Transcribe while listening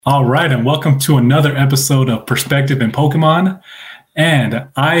All right, and welcome to another episode of Perspective in Pokemon. And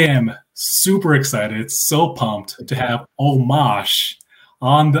I am super excited, so pumped to have Omash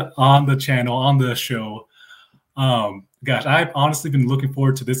on the channel, on the show. Gosh, I've honestly been looking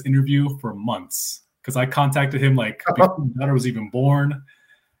forward to this interview for months because I contacted him like before my daughter was even born.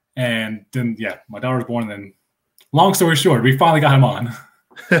 And then, my daughter was born. And then, long story short, we finally got him on.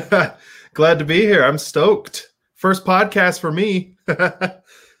 Glad to be here. I'm stoked. First podcast for me.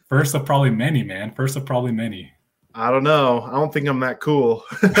 First of probably many, man. First of probably many. I don't know. I don't think I'm that cool.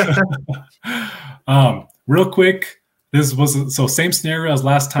 Real quick, same scenario as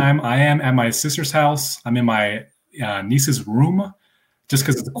last time. I am at my sister's house. I'm in my niece's room just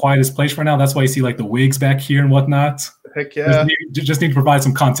because it's the quietest place right now. That's why you see like the wigs back here and whatnot. Heck yeah. Just need to provide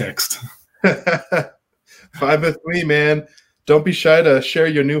some context. Fine with me, man. Don't be shy to share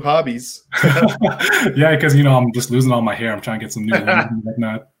your new hobbies. Yeah, because I'm just losing all my hair. I'm trying to get some new wigs and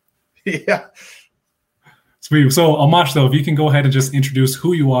whatnot. Yeah. Sweet. So, Omash, though, if you can go ahead and just introduce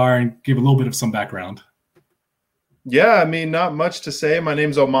who you are and give a little bit of some background. Yeah, I mean, not much to say. My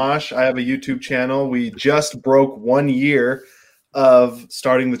name's Omash. I have a YouTube channel. We just broke 1 year of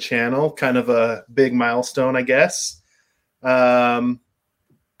starting the channel. Kind of a big milestone, I guess. And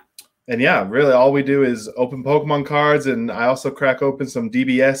yeah, really all we do is open Pokemon cards, and I also crack open some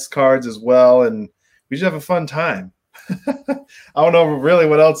DBS cards as well, and we just have a fun time. I don't know really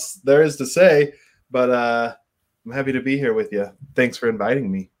what else there is to say, but I'm happy to be here with you. Thanks for inviting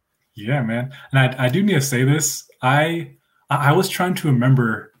me. Yeah, man. And I do need to say this. I was trying to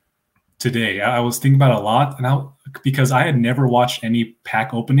remember today. I was thinking about it a lot, and because I had never watched any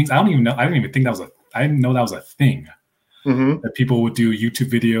pack openings. I didn't even think I didn't know that was a thing. Mm-hmm. That people would do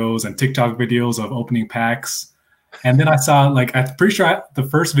YouTube videos and TikTok videos of opening packs. And then I saw, I'm pretty sure the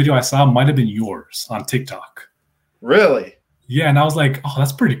first video I saw might have been yours on TikTok. Really? Yeah, and I was like, oh,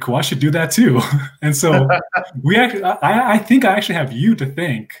 that's pretty cool. I should do that too. And so I think I actually have you to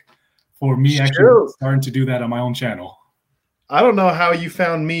thank for me actually starting to do that on my own channel. I don't know how you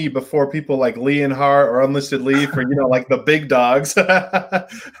found me before people like Leonhardt or Unlisted Leaf or, like the big dogs. But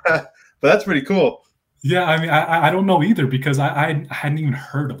that's pretty cool. Yeah, I mean, I don't know either because I hadn't even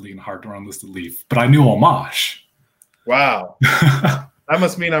heard of Leonhardt or Unlisted Leaf, but I knew Omash. Wow. That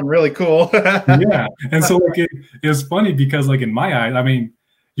must mean I'm really cool. Yeah. And so it was funny because in my eyes, I mean,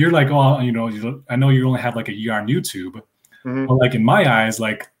 you're like, oh, I know you only have a year on YouTube, mm-hmm. But in my eyes,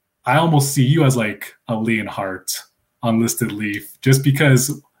 I almost see you as a Leonhardt, Unlisted Leaf, just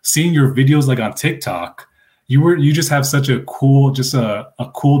because seeing your videos on TikTok, you just have such a cool, just a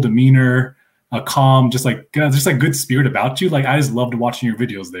cool demeanor, a calm, just good spirit about you. I just loved watching your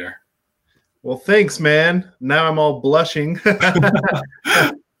videos there. Well, thanks, man. Now I'm all blushing.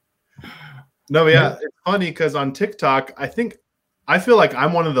 No, yeah, it's funny because on TikTok, I feel like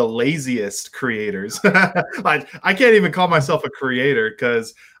I'm one of the laziest creators. I can't even call myself a creator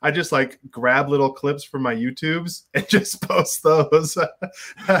because I just grab little clips from my YouTubes and just post those.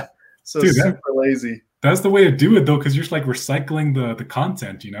 So dude, super lazy. That's the way to do it, though, because you're just recycling the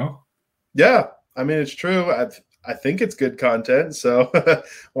content, Yeah, I mean, it's true. I think it's good content, so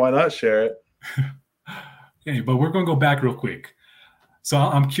why not share it? Okay, but we're going to go back real quick. So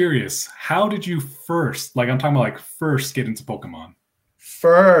I'm curious, how did you first, I'm talking about first get into Pokemon?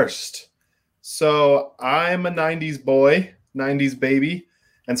 First. So I'm a 90s boy, 90s baby.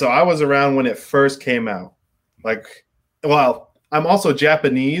 And so I was around when it first came out. I'm also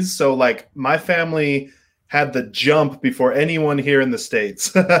Japanese. So my family had the jump before anyone here in the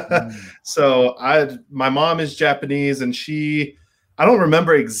States. So my mom is Japanese, and I don't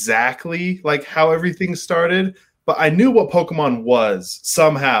remember exactly how everything started, but I knew what Pokemon was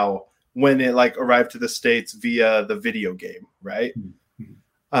somehow when it arrived to the States via the video game, right?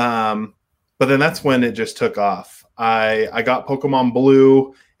 Mm-hmm. But then that's when it just took off. I got Pokemon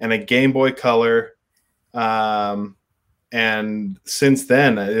Blue and a Game Boy Color. And since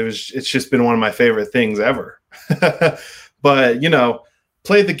then it's just been one of my favorite things ever. But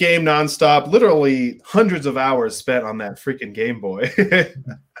played the game nonstop, literally hundreds of hours spent on that freaking Game Boy.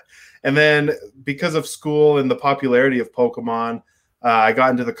 And then because of school and the popularity of Pokemon, I got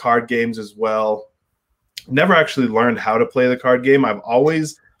into the card games as well. Never actually learned how to play the card game. I've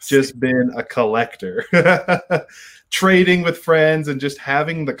always just been a collector, trading with friends and just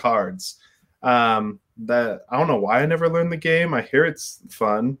having the cards. That I don't know why I never learned the game. I hear it's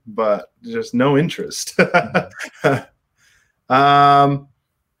fun, but just no interest.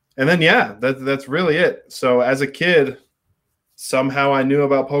 And then, that's really it. So as a kid, somehow I knew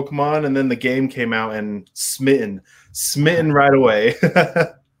about Pokemon, and then the game came out and smitten right away.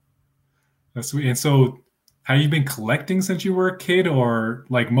 That's sweet. And so have you been collecting since you were a kid, or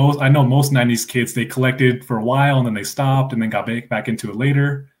like most? I know most '90s kids, they collected for a while and then they stopped and then got back into it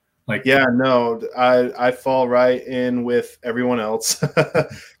later. Like, Yeah, no, I fall right in with everyone else.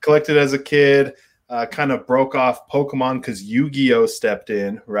 Collected as a kid, kind of broke off Pokemon because Yu-Gi-Oh stepped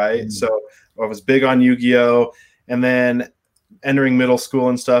in, right? So I was big on Yu-Gi-Oh, and then entering middle school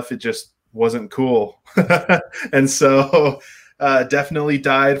and stuff, it just wasn't cool, and so definitely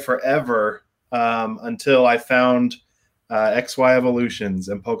died forever until I found XY Evolutions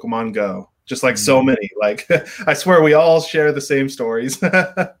and Pokemon Go. Just like so many, like I swear we all share the same stories.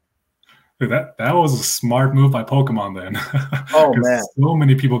 that was a smart move by Pokemon then. Oh man, so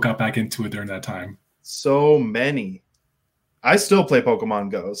many people got back into it during that time. So many. I still play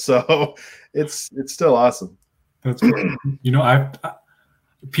Pokemon Go, so it's still awesome. That's great. You know,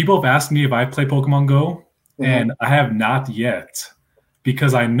 people have asked me if I play Pokemon Go, and I have not yet,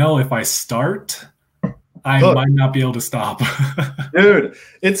 because I know if I start, I might not be able to stop. Dude,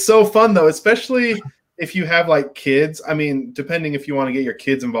 it's so fun though, especially if you have like kids. I mean, depending if you want to get your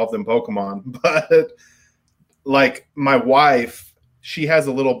kids involved in Pokemon, but like my wife, she has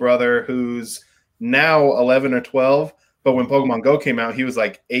a little brother who's now 11 or 12, but when Pokemon Go came out, he was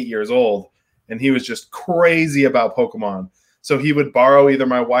like 8 years old, and he was just crazy about Pokemon. So he would borrow either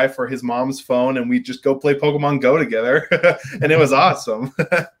my wife or his mom's phone, and we'd just go play Pokemon Go together, and it was awesome.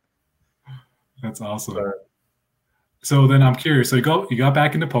 That's awesome. So then I'm curious. So you got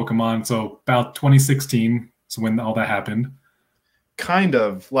back into Pokemon. So about 2016. So when all that happened. Kind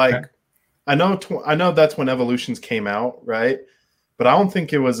of like, okay. I know that's when Evolutions came out, right? But I don't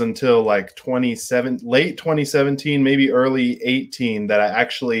think it was until like late 2017, maybe early 18 that I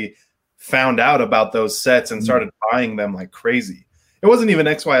actually found out about those sets and started buying them like crazy. It wasn't even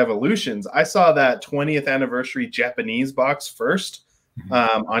XY Evolutions. I saw that 20th anniversary Japanese box first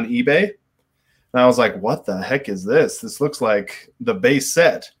on eBay. And I was like, what the heck is this? This looks like the base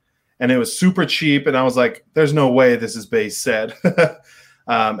set. And it was super cheap. And I was like, there's no way this is base set. And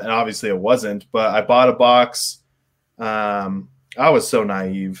obviously it wasn't. But I bought a box. I was so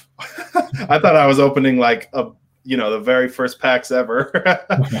naive. I thought I was opening like the very first packs ever.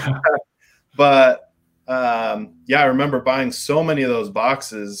 But yeah, I remember buying so many of those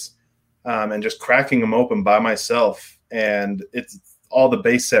boxes and just cracking them open by myself. And it's all the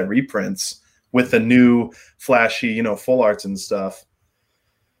base set reprints with the new flashy, full arts and stuff.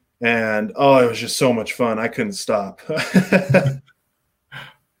 And it was just so much fun. I couldn't stop.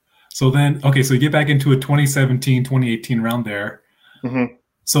 So then, okay, so you get back into it 2017, 2018, around there. Mm-hmm.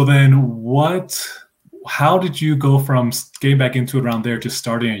 So then how did you go from getting back into it around there to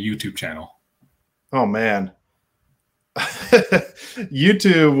starting a YouTube channel? Oh, man.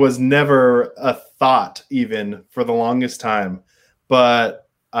 YouTube was never a thought even for the longest time. But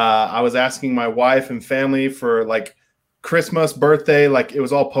I was asking my wife and family for like Christmas, birthday, like it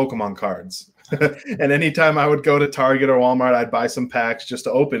was all Pokemon cards. And anytime I would go to Target or Walmart, I'd buy some packs just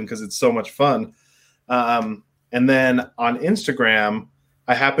to open because it's so much fun. And then on Instagram,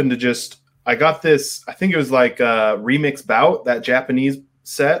 I happened to I got this, I think it was like a Remix Bout, that Japanese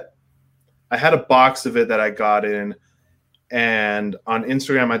set. I had a box of it that I got in. And on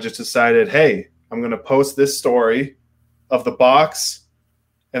Instagram, I just decided, hey, I'm going to post this story of the box.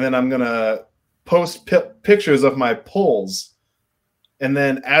 And then I'm going to post pictures of my pulls. And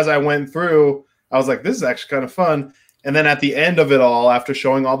then as I went through, I was like, this is actually kind of fun. And then at the end of it all, after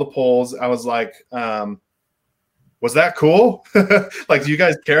showing all the pulls, I was like, was that cool? Like, do you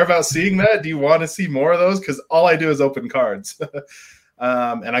guys care about seeing that? Do you want to see more of those? Because all I do is open cards.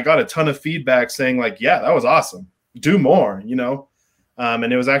 And I got a ton of feedback saying like, yeah, that was awesome. Do more,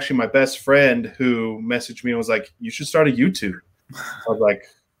 And it was actually my best friend who messaged me and was like, you should start a YouTube. I was like,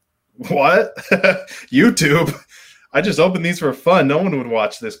 what? YouTube? I just opened these for fun. No one would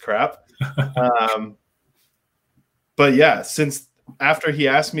watch this crap. But yeah, since after he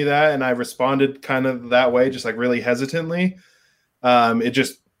asked me that and I responded kind of that way, just like really hesitantly, it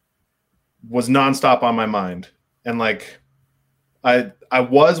just was nonstop on my mind. And like, I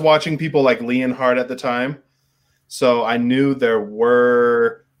was watching people like Leonhard at the time. So I knew there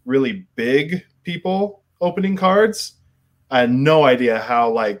were really big people opening cards. I had no idea how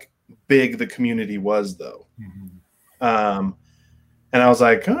like big the community was though. Mm-hmm. And I was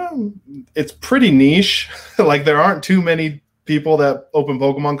like, it's pretty niche. Like there aren't too many people that open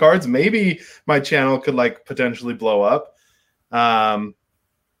Pokemon cards. Maybe my channel could like potentially blow up.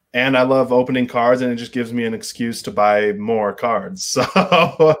 And I love opening cards, and it just gives me an excuse to buy more cards.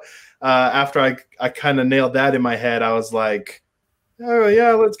 So after I kind of nailed that in my head, I was like, oh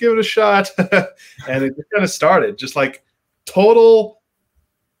yeah, let's give it a shot. And it just kind of started just like total,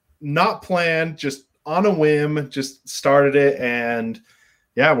 not planned, just on a whim, just started it, and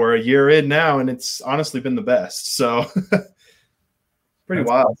yeah, we're a year in now, and it's honestly been the best. So pretty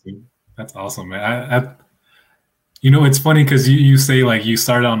wild. Awesome. That's awesome, man. It's funny because you say like you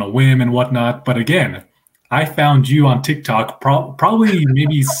started on a whim and whatnot, but again, I found you on TikTok probably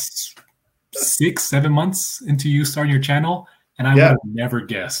maybe 6-7 months into you starting your channel, and I would have never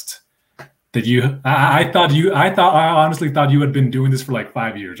guessed that you. I honestly thought you had been doing this for like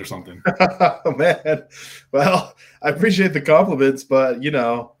 5 years or something. Oh man, well, I appreciate the compliments, but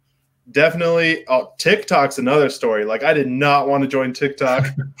definitely. Oh, TikTok's another story. Like, I did not want to join TikTok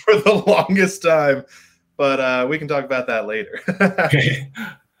for the longest time, but we can talk about that later. Okay.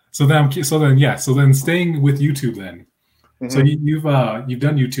 So then staying with YouTube then. Mm-hmm. So you've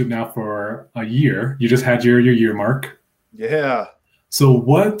done YouTube now for a year. You just had your year mark. Yeah. So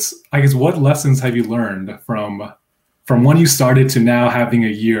what lessons have you learned from when you started to now having a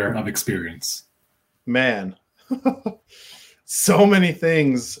year of experience? Man, so many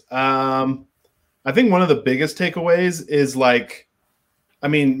things. I think one of the biggest takeaways is my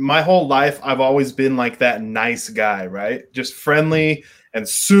whole life I've always been like that nice guy, right? Just friendly and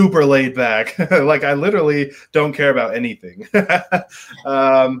super laid back. Like, I literally don't care about anything.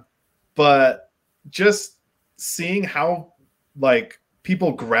 But just seeing how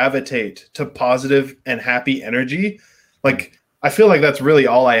people gravitate to positive and happy energy, I feel like that's really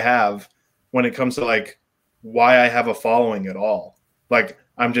all I have when it comes to why I have a following at all.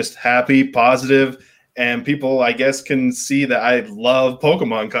 I'm just happy, positive, and people, I guess, can see that I love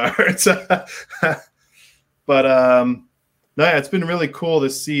Pokemon cards. But no, it's been really cool to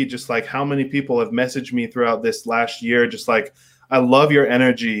see just how many people have messaged me throughout this last year. Just I love your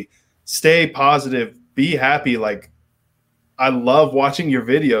energy. Stay positive. Be happy. I love watching your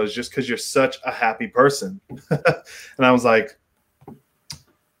videos just because you're such a happy person. And I was like,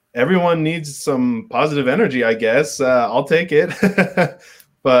 everyone needs some positive energy, I guess. I'll take it.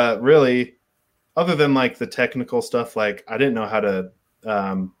 But really, other than the technical stuff, I didn't know how to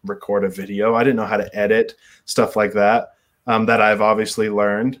record a video. I didn't know how to edit, stuff like that, that I've obviously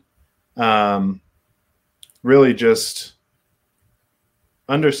learned. Really just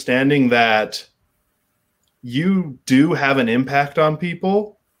understanding that you do have an impact on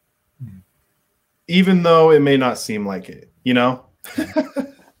people, even though it may not seem like it, It's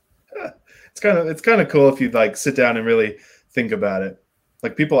kind of cool if you sit down and really think about it.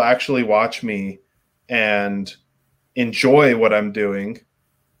 People actually watch me and enjoy what I'm doing,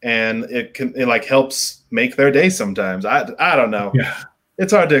 and it helps make their day sometimes. I don't know. Yeah.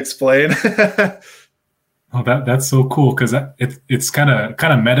 It's hard to explain. Oh, that's so cool, because it's kind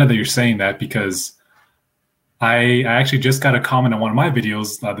of meta that you're saying that, because I actually just got a comment on one of my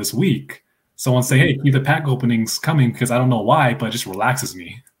videos this week. Someone say, "Hey, keep the pack openings coming," because I don't know why, but it just relaxes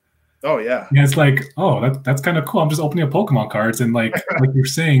me. Oh yeah. Yeah, it's that's kind of cool. I'm just opening up Pokemon cards, and like you're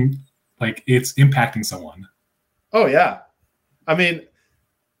saying, it's impacting someone. Oh yeah. I mean,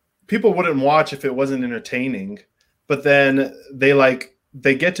 people wouldn't watch if it wasn't entertaining, but then they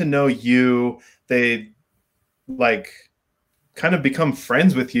get to know you. They kind of become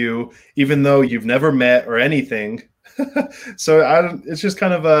friends with you, even though you've never met or anything. So it's just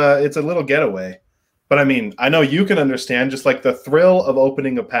kind of it's a little getaway. But I mean, I know you can understand just the thrill of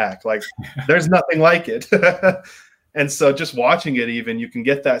opening a pack. There's nothing like it. And so just watching it, even, you can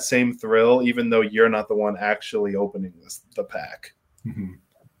get that same thrill, even though you're not the one actually opening the pack. Mm-hmm.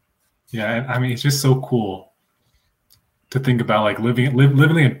 Yeah, I mean, it's just so cool to think about living in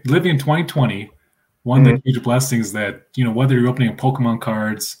 2020. One of the huge blessings that, whether you're opening Pokemon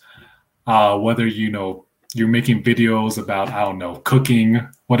cards, whether, you're making videos about, I don't know, cooking,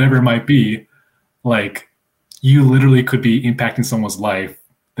 whatever it might be, you literally could be impacting someone's life,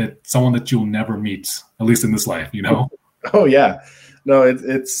 someone that you'll never meet, at least in this life, Oh yeah. No,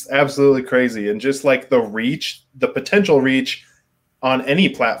 it's absolutely crazy. And just the potential reach on any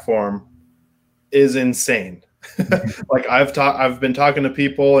platform is insane. I've been talking to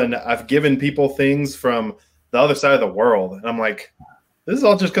people, and I've given people things from the other side of the world, and I'm like, this is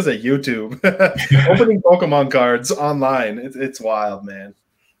all just because of YouTube. Opening Pokemon cards online, it's wild, man.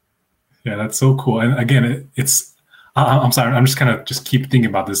 Yeah, that's so cool. And again, it's I'm sorry, I'm just kind of keep thinking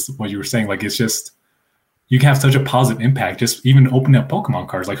about this, what you were saying. It's just, you can have such a positive impact just even opening up Pokemon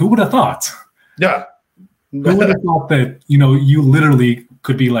cards. Who would have thought? Yeah. Who would have thought that, you literally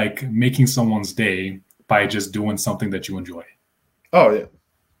could be making someone's day by just doing something that you enjoy? Oh yeah.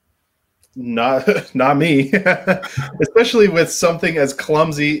 Not me. Especially with something as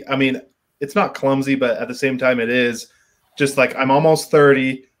clumsy. I mean, it's not clumsy, but at the same time it is. Just I'm almost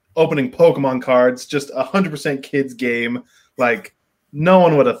 30, opening Pokemon cards, just 100% kids game. No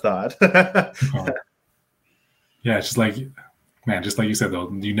one would have thought. Yeah, it's just like, man, just like you said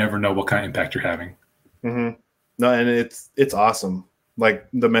though, you never know what kind of impact you're having. Mm-hmm. No, and it's awesome. Like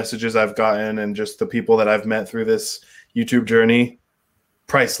the messages I've gotten and just the people that I've met through this YouTube journey,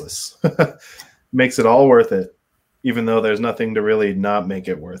 priceless. Makes it all worth it, even though there's nothing to really not make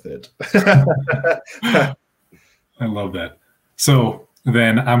it worth it. I love that. So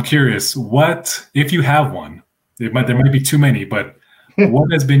then I'm curious, what, if you have one, there might be too many, but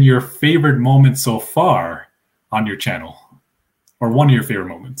what has been your favorite moment so far on your channel? Or one of your favorite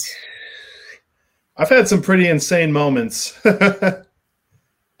moments? I've had some pretty insane moments.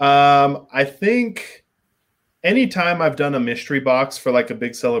 I think anytime I've done a mystery box for like a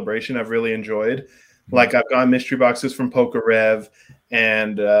big celebration, I've really enjoyed. Like I've gotten mystery boxes from PokeRev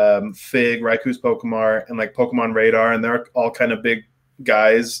and Fig, Raiku's Pokemart, and like Pokemon Radar, and they're all kind of big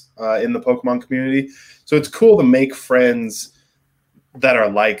guys in the Pokemon community. So it's cool to make friends that are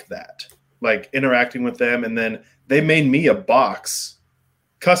like that, like interacting with them. And then they made me a box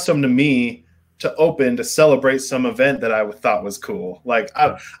custom to me to open to celebrate some event that I thought was cool. Like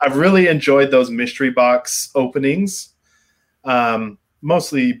I've really enjoyed those mystery box openings,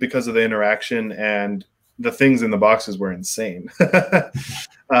 mostly because of the interaction, and the things in the boxes were insane.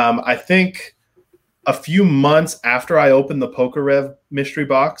 I think a few months after I opened the PokeRev mystery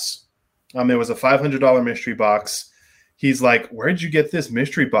box, it was a $500 mystery box. He's like, "Where'd you get this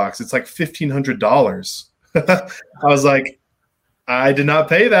mystery box? It's like $1,500." I was like, I did not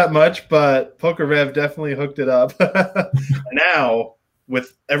pay that much, but PokeRev definitely hooked it up. Now,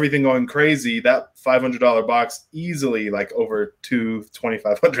 with everything going crazy, that $500 box easily like over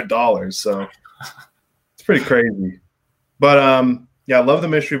 $2,500. So it's pretty crazy. But yeah, I love the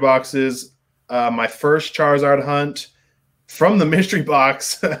mystery boxes. My first Charizard hunt from the mystery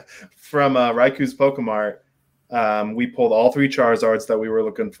box from Raiku's Pokemart, we pulled all 3 Charizards that we were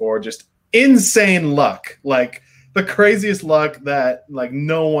looking for. Just insane luck. Like the craziest luck that like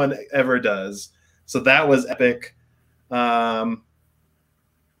no one ever does. So that was epic. Man,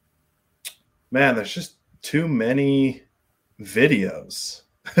 there's just too many videos,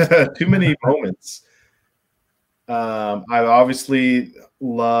 too many moments. I obviously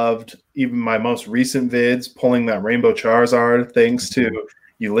loved even my most recent vids pulling that Rainbow Charizard thanks to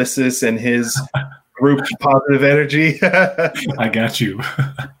Ulysses and his group positive energy. I got you.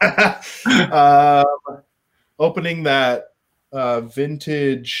 Opening that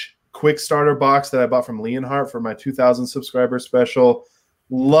vintage quick starter box that I bought from Leonhardt for my 2,000 subscriber special.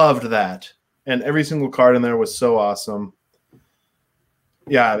 Loved that. And every single card in there was so awesome.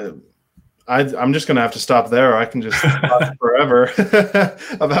 Yeah, I'm just going to have to stop there. I can just talk forever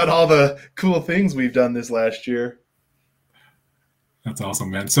about all the cool things we've done this last year. That's awesome,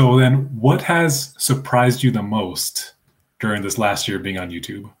 man. So then what has surprised you the most during this last year being on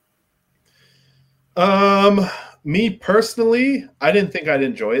YouTube? Me personally, I didn't think I'd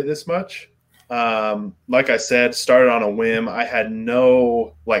enjoy it this much. Like I said, started on a whim. I had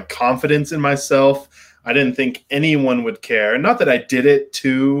no like confidence in myself. I didn't think anyone would care. Not that I did it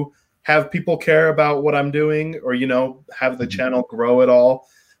to have people care about what I'm doing or, you know, have the channel grow at all.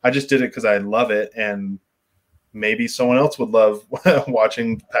 I just did it because I love it. And maybe someone else would love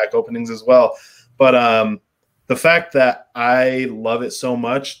watching pack openings as well. But, the fact that I love it so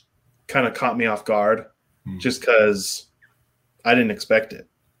much kind of caught me off guard just because I didn't expect it.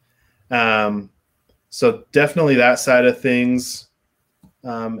 So definitely that side of things.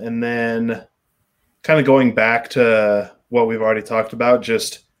 And then kind of going back to what we've already talked about,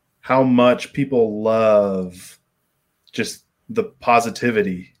 just how much people love just the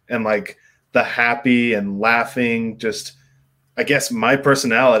positivity and like the happy and laughing, just, I guess my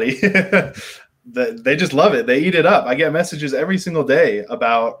personality, they just love it. They eat it up. I get messages every single day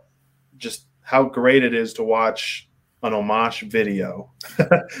about just how great it is to watch an Omosh video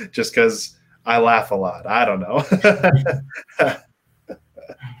just because I laugh a lot. I don't know.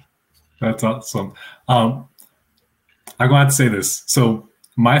 That's awesome. I'm going to have to say this. So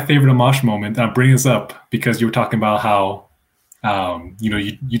my favorite Omosh moment, I'm bringing this up because you were talking about how,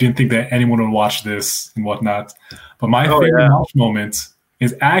 you didn't think that anyone would watch this and whatnot. But my favorite Omosh moment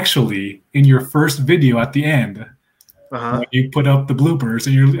is actually in your first video at the end. When you put up the bloopers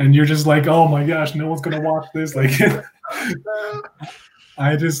and you're just like, oh my gosh, no one's going to watch this. Like,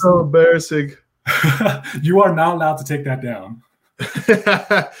 I just so embarrassing. You are not allowed to take that down.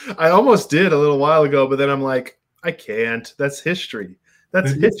 I almost did a little while ago, but then I'm like, I can't. That's history.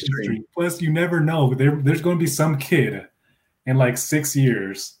 That's history. Plus, you never know. There's going to be some kid in like 6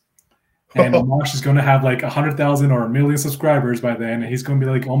 years, and Omosh is going to have like 100,000 or 1 million subscribers by then, and he's going to be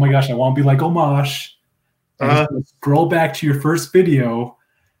like, oh my gosh, I want to be like Omosh. And scroll back to your first video,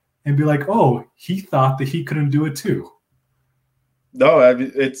 and be like, oh, he thought that he couldn't do it too. No, I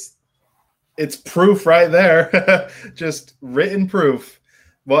mean, it's proof right there. Just written proof.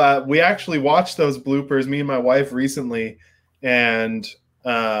 Well, we actually watched those bloopers, me and my wife, recently, and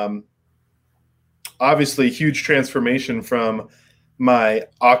obviously huge transformation from my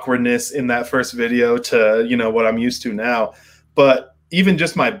awkwardness in that first video to, you know, what I'm used to now. But even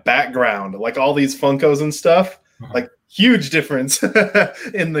just my background, like all these Funkos and stuff, like huge difference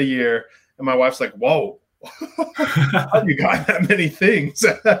in the year. And my wife's like, whoa, how have you got that many things?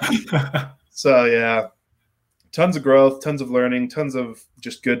 So yeah, tons of growth, tons of learning, tons of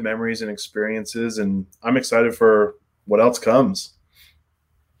just good memories and experiences. And I'm excited for what else comes.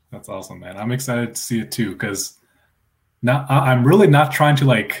 That's awesome, man. I'm excited to see it too, because now I'm really not trying to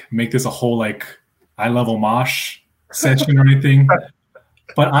like make this a whole like I love Omosh session or anything.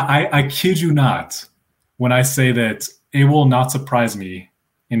 But I kid you not when I say that it will not surprise me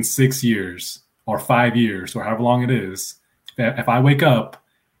in 6 years or 5 years or however long it is, if I wake up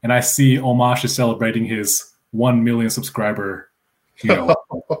and I see Omosh is celebrating his 1 million subscriber, you know,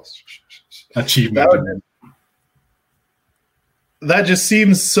 achievement. That just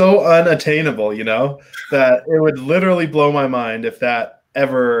seems so unattainable, you know, that it would literally blow my mind if that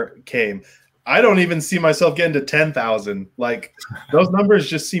ever came. I don't even see myself getting to 10,000. Like, those numbers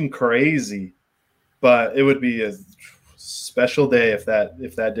just seem crazy, but it would be a special day if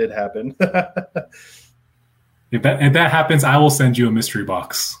that did happen. If that happens, I will send you a mystery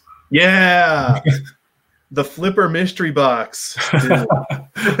box. Yeah. The Flipper mystery box.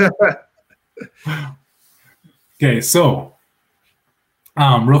 Okay, so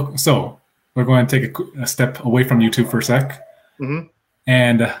we're going to take a step away from YouTube for a sec. Mm-hmm.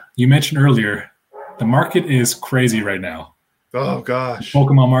 And you mentioned earlier, the market is crazy right now. Oh, gosh. The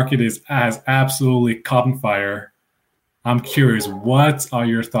Pokemon market has absolutely caught on fire. I'm curious, what are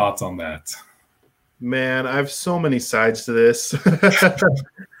your thoughts on that? Man, I have so many sides to this.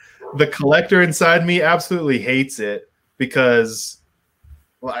 The collector inside me absolutely hates it because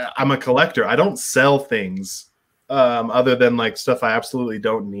I'm a collector. I don't sell things other than like stuff I absolutely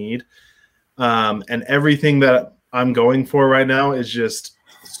don't need. And everything that I'm going for right now is just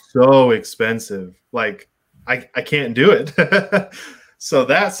so expensive. Like I can't do it. So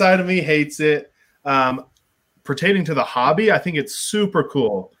that side of me hates it. Pertaining to the hobby, I think it's super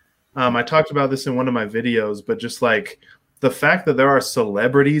cool. I talked about this in one of my videos, but just like the fact that there are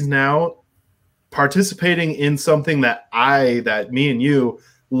celebrities now participating in something that me and you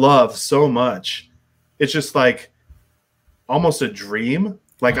love so much, it's just like almost a dream.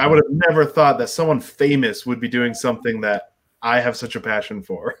 Like I would have never thought that someone famous would be doing something that I have such a passion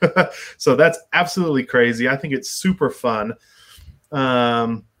for. So that's absolutely crazy. I think it's super fun.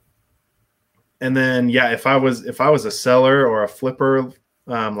 And then, yeah, if I was a seller or a flipper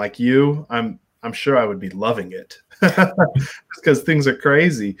like you, I'm sure I would be loving it because things are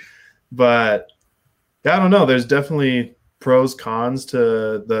crazy. But yeah, I don't know. There's definitely pros, cons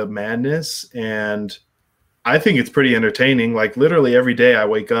to the madness, and I think it's pretty entertaining. Like literally every day I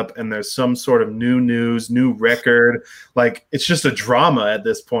wake up and there's some sort of new news, new record. Like it's just a drama at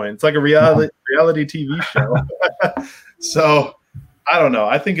this point. It's like a reality TV show. So I don't know.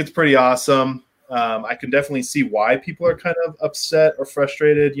 I think it's pretty awesome. I can definitely see why people are kind of upset or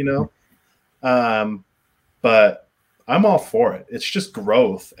frustrated, you know. But I'm all for it. It's just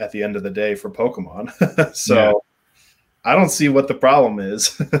growth at the end of the day for Pokemon. So yeah. I don't see what the problem is.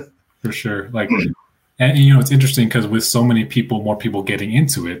 For sure. Like, and you know, it's interesting because with so many people, more people getting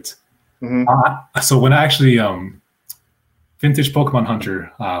into it. Mm-hmm. So when I actually, Vintage Pokemon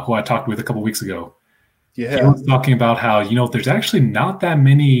Hunter, who I talked with a couple weeks ago, he was talking about how, you know, there's actually not that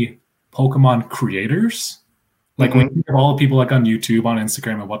many Pokemon creators. Like when you think of all the people like on YouTube, on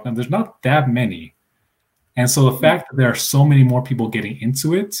Instagram and whatnot, there's not that many. And so the fact that there are so many more people getting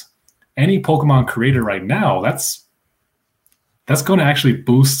into it, any Pokemon creator right now, that's going to actually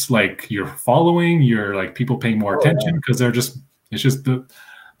boost like your following, your like people paying more attention because it's just the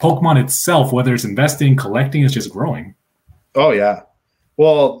Pokemon itself, whether it's investing, collecting, is just growing. Oh yeah.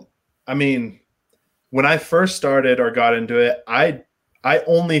 Well, I mean, when I first started or got into it, I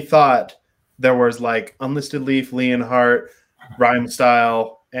only thought there was like Unlisted Leaf, Leonhart, Rhyme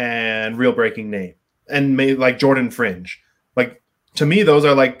Style, and Real Breaking Name, and maybe like Jordan Fringe. Like to me, those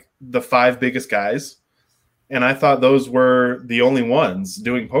are like the 5 biggest guys. And I thought those were the only ones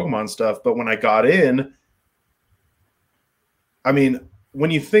doing Pokemon stuff. But when I got in, I mean, when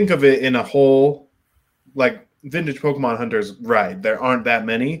you think of it in a whole, like Vintage Pokemon Hunters, right, there aren't that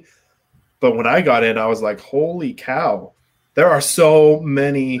many. But when I got in, I was like, holy cow, there are so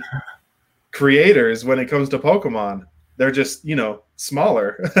many creators when it comes to Pokemon. They're just, you know,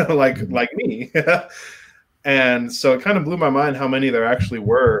 smaller, like me. And so it kind of blew my mind how many there actually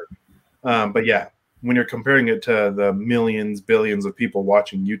were. But yeah, when you're comparing it to the millions, billions of people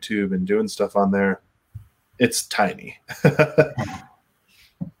watching YouTube and doing stuff on there, it's tiny.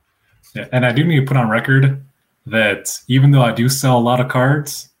 Yeah, and I do need to put on record that even though I do sell a lot of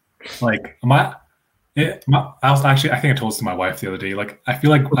cards, like I think I told this to my wife the other day. Like, I feel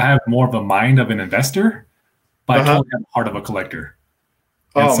like I have more of a mind of an investor, but I totally have the heart of a collector.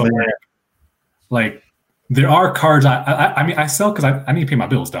 And so, man. Like there are cards I mean I sell because I need to pay my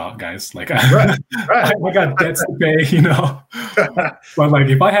bills, guys. Like right. I got debts to pay, you know. But like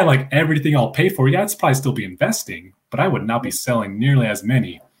if I had like everything I'll pay for, yeah, it's probably still be investing, but I would not be selling nearly as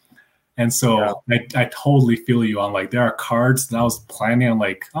many. And so I totally feel you on like there are cards that I was planning on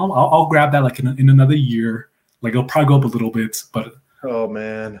like I'll grab that like in another year. Like it'll probably go up a little bit, but oh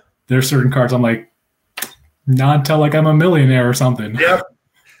man, there are certain cards I'm like not until like I'm a millionaire or something. Yep.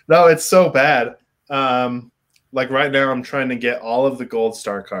 No, it's so bad. Like right now I'm trying to get all of the Gold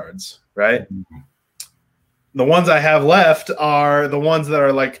Star cards, right? Mm-hmm. The ones I have left are the ones that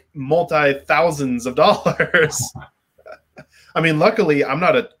are like multi-thousands of dollars. I mean, luckily, I'm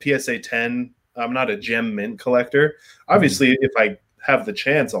not a PSA 10. I'm not a gem mint collector. Obviously, if I have the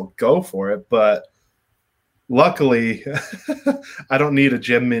chance, I'll go for it. But luckily, I don't need a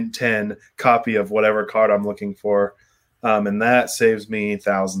gem mint 10 copy of whatever card I'm looking for. And that saves me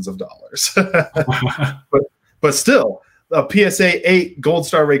thousands of dollars. but still, a PSA 8 Gold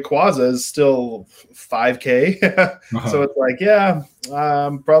Star Rayquaza is still $5,000. So it's like, yeah,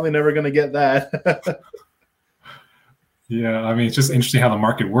 I'm probably never going to get that. Yeah, I mean, it's just interesting how the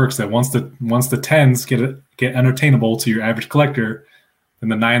market works. That once the 10s get entertainable to your average collector, then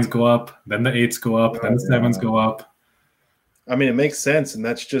the 9s go up, then the 8s go up, then the 7s go up. I mean, it makes sense, and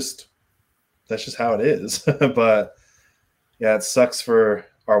that's just how it is. But yeah, it sucks for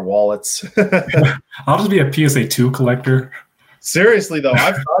our wallets. I'll just be a PSA 2 collector. Seriously, though,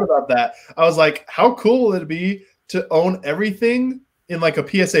 I've thought about that. I was like, how cool would it be to own everything in like a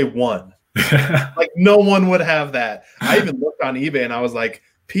PSA 1? Like no one would have that. I even looked on eBay and I was like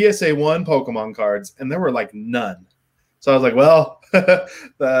PSA 1 Pokemon cards, and there were like none. So I was like, well,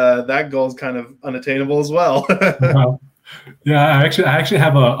 that goal is kind of unattainable as well. Yeah, I actually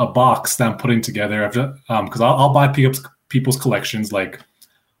have a box that I'm putting together because I'll buy people's collections, like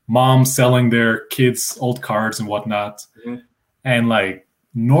moms selling their kids' old cards and whatnot. Mm-hmm. And like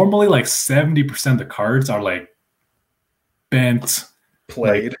normally like 70% of the cards are like bent,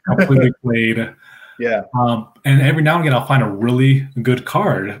 played, like, completely played. Yeah. And every now and again I'll find a really good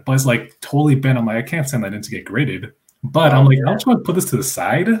card, but it's like totally bent. I'm like, I can't send that in to get graded. But I'm like, I'm just going to put this to the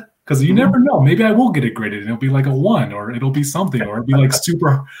side because you never know. Maybe I will get it graded and it'll be like a 1, or it'll be something, or it'll be like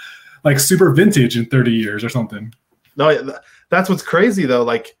super vintage in 30 years or something. No, that's what's crazy though.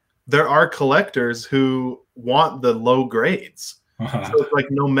 Like there are collectors who want the low grades. So it's like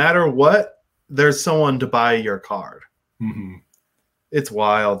no matter what, there's someone to buy your card. Mm-hmm. It's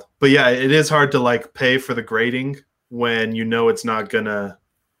wild. But yeah, it is hard to like pay for the grading when you know it's not gonna,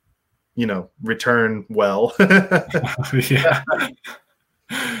 return well. Yeah.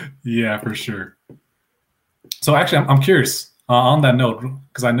 Yeah, for sure. So actually, I'm curious on that note,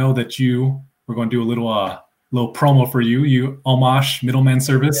 because I know that we're going to do a little promo for you. You Omosh middleman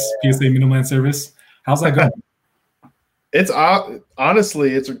service, PSA middleman service. How's that going? It's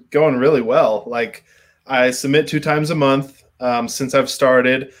honestly, it's going really well. Like I submit 2 times a month since I've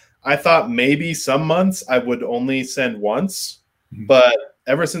started. I thought maybe some months I would only send once, but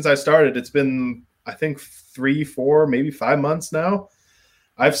ever since I started, it's been, I think 3, 4, maybe 5 months now.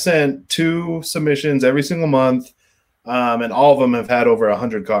 I've sent 2 submissions every single month, and all of them have had over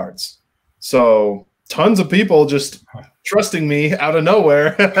 100 cards. So tons of people just trusting me out of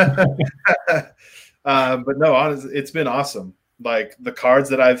nowhere. But no, honestly, it's been awesome. Like the cards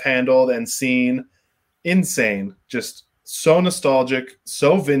that I've handled and seen, insane. Just so nostalgic,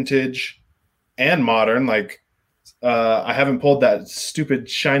 so vintage and modern. Like I haven't pulled that stupid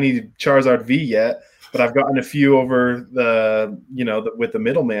shiny Charizard V yet, but I've gotten a few over with the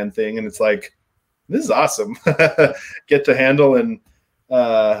middleman thing, and it's like, this is awesome. Get to handle and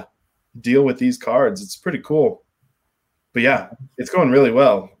deal with these cards. It's pretty cool. But yeah, it's going really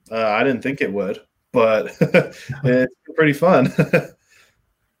well. I didn't think it would, but it's pretty fun.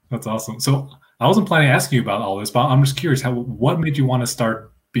 That's awesome. So I wasn't planning to ask you about all this, but I'm just curious, what made you want to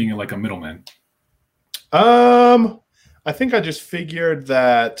start being like a middleman? I think I just figured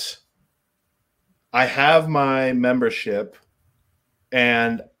that I have my membership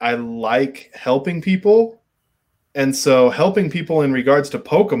and I like helping people. And so helping people in regards to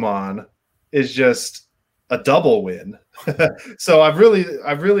Pokemon is just a double win. So I've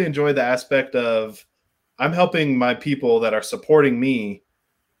really enjoyed the aspect of I'm helping my people that are supporting me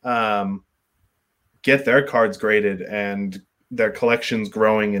get their cards graded and their collections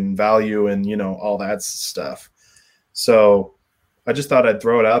growing in value and, you know, all that stuff. So I just thought I'd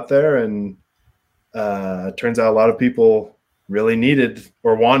throw it out there, and it turns out a lot of people really needed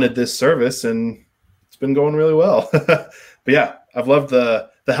or wanted this service, and it's been going really well. But yeah, I've loved the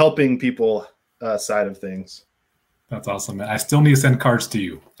helping people side of things. That's awesome, man. I still need to send cards to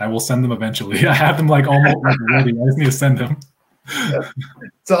you. I will send them eventually. I have them like almost ready. I just need to send them.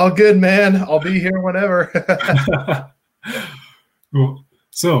 It's all good, man. I'll be here whenever. Cool.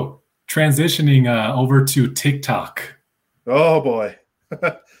 So transitioning over to TikTok. Oh boy.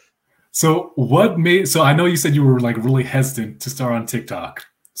 So I know you said you were like really hestant to start on TikTok.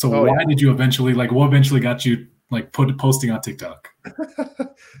 So why did you eventually, like, what eventually got you like posting on TikTok?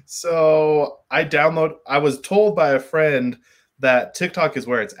 So I was told by a friend that TikTok is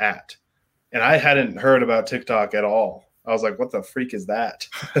where it's at. And I hadn't heard about TikTok at all. I was like, what the freak is that?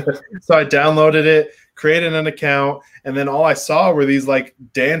 So I downloaded it, created an account, and then all I saw were these like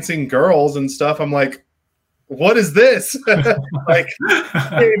dancing girls and stuff. I'm like, what is this? Like, I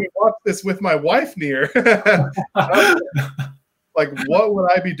can't even watch this with my wife near. Like, what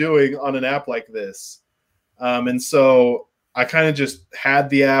would I be doing on an app like this? And so I kind of just had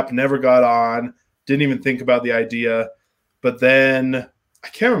the app, never got on, didn't even think about the idea. But then I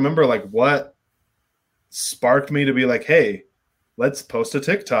can't remember like what sparked me to be like, hey, let's post a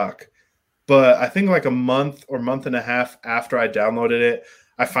TikTok. But I think like a month or month and a half after I downloaded it,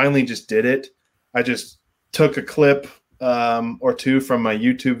 I finally just did it. I just took a clip or two from my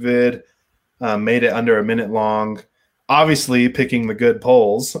YouTube vid, made it under a minute long, obviously picking the good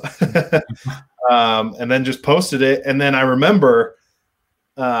polls, and then just posted it. And then I remember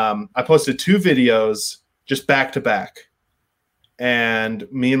I posted 2 videos just back to back. And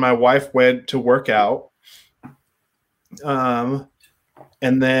me and my wife went to work out. And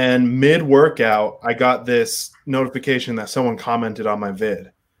then mid-workout, I got this notification that someone commented on my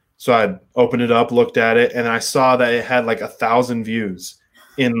vid. So I opened it up, looked at it, and I saw that it had like 1,000 views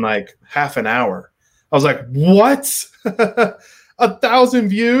in like half an hour. I was like, what? 1,000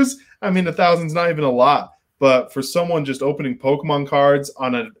 views? I mean, 1,000's not even a lot. But for someone just opening Pokemon cards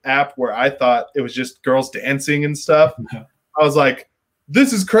on an app where I thought it was just girls dancing and stuff, I was like,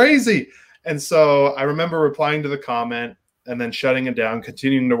 this is crazy. And so I remember replying to the comment and then shutting it down,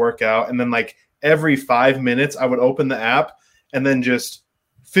 continuing to work out. And then like every 5 minutes, I would open the app and then just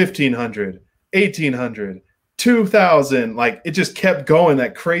 1,500, 1,800, 2,000. Like it just kept going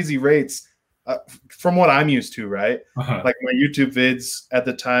at crazy rates from what I'm used to, right? Like my YouTube vids at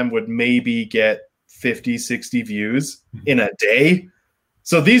the time would maybe get 50, 60 views in a day.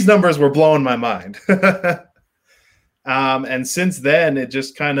 So these numbers were blowing my mind. And since then, it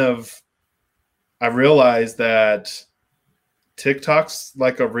just kind of, I realized that TikTok's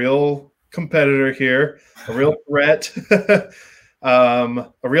like a real competitor here, a real threat, a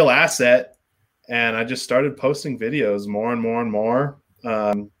real asset. And I just started posting videos more and more and more.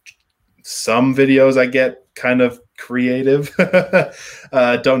 Some videos I get kind of creative.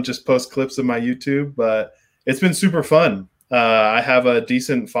 Don't just post clips of my YouTube, but it's been super fun. I have a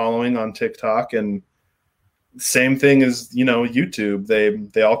decent following on TikTok, and same thing as, you know, YouTube.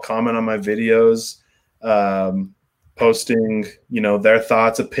 They all comment on my videos, posting, you know, their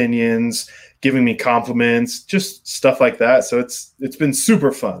thoughts, opinions, giving me compliments, just stuff like that. So it's been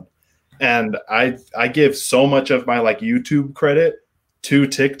super fun. And I give so much of my like YouTube credit to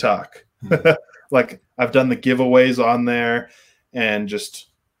TikTok. Like I've done the giveaways on there, and just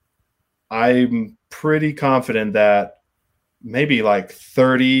I'm pretty confident that maybe like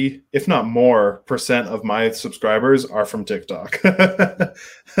 30, if not more, % of my subscribers are from TikTok.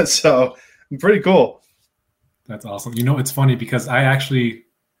 So pretty cool. That's awesome. You know, it's funny because I actually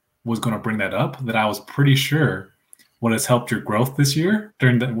was going to bring that up, that I was pretty sure what has helped your growth this year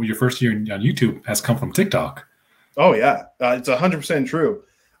during your first year on YouTube has come from TikTok. Oh yeah. It's 100% true.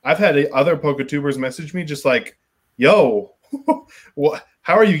 I've had other PokeTubers message me just like, yo,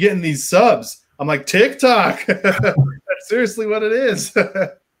 how are you getting these subs? I'm like, TikTok. That's seriously what it is.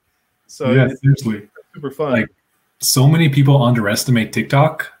 So yeah, seriously, super fun. Like, so many people underestimate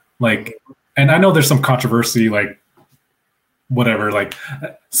TikTok. Like, and I know there's some controversy, like, whatever. Like,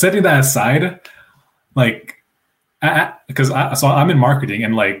 setting that aside, like, because I'm in marketing,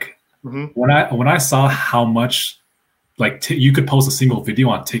 and like when I saw how much like you could post a single video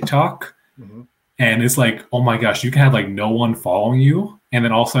on TikTok, and it's like, oh my gosh, you can have like no one following you, and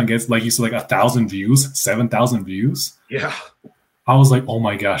then all of a sudden gets, like you said, like 1,000 views, 7,000 views. Yeah. I was like, oh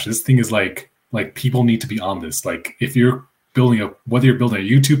my gosh, this thing is like like people need to be on this. Like if you're whether you're building a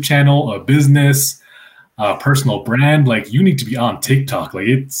YouTube channel, a business, a personal brand, like you need to be on TikTok. Like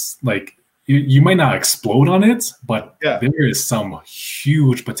it's like you might not explode on it, but there is some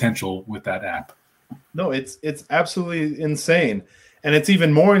huge potential with that app. No, it's absolutely insane. And it's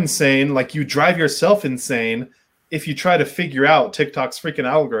even more insane, like you drive yourself insane if you try to figure out TikTok's freaking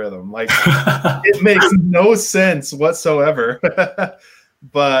algorithm. Like it makes no sense whatsoever.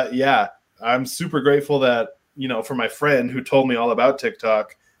 But yeah, I'm super grateful that, you know, for my friend who told me all about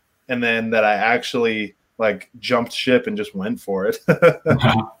TikTok, and then that I actually like jumped ship and just went for it.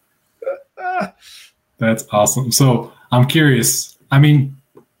 Wow. That's awesome. So I'm curious. I mean,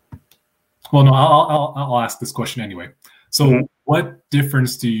 well, no, I'll ask this question anyway. So what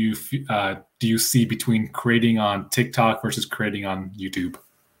difference do you see between creating on TikTok versus creating on YouTube?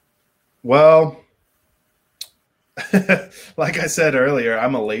 Well, like I said earlier,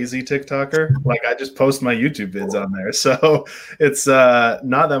 I'm a lazy TikToker. Like I just post my YouTube vids on there. So it's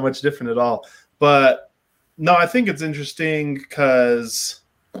not that much different at all. But no, I think it's interesting because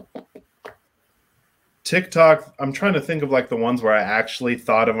TikTok, I'm trying to think of like the ones where I actually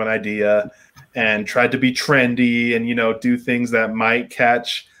thought of an idea and tried to be trendy and, you know, do things that might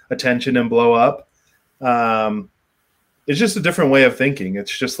catch attention and blow up. It's just a different way of thinking.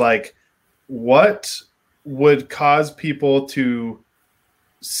 It's just like, what would cause people to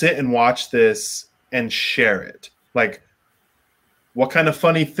sit and watch this and share it? Like, what kind of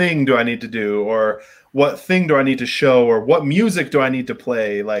funny thing do I need to do? Or what thing do I need to show? Or what music do I need to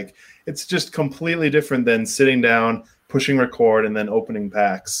play? Like, it's just completely different than sitting down, pushing record, and then opening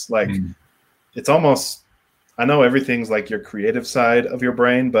packs. Like, it's almost, I know everything's like your creative side of your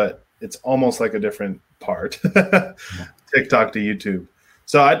brain, but it's almost like a different part. TikTok to YouTube.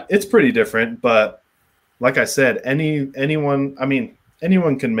 So it's pretty different, but like I said, anyone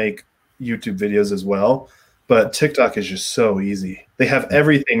can make YouTube videos as well, but TikTok is just so easy. They have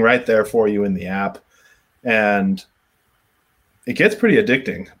everything right there for you in the app, and it gets pretty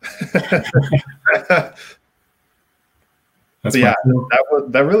addicting. Yeah,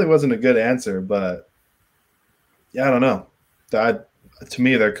 that really wasn't a good answer, but yeah, I don't know. To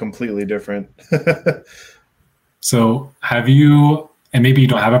me, they're completely different. So have you, and maybe you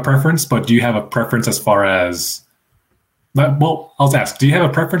don't have a preference, but do you have a preference as far as, well, I'll ask, do you have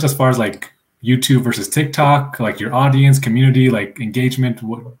a preference as far as like YouTube versus TikTok, like your audience, community, like engagement?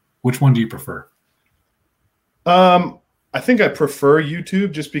 Which one do you prefer? I think I prefer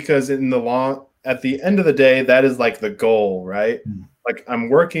YouTube just because at the end of the day, that is like the goal, right? Like I'm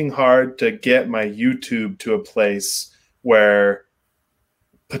working hard to get my YouTube to a place where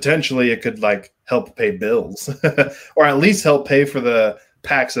potentially it could like help pay bills or at least help pay for the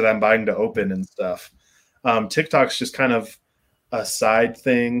packs that I'm buying to open and stuff. TikTok's just kind of a side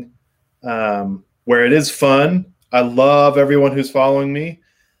thing where it is fun. I love everyone who's following me.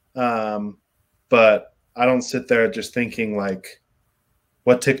 But I don't sit there just thinking like,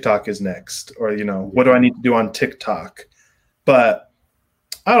 what TikTok is next, or, you know, what do I need to do on TikTok? But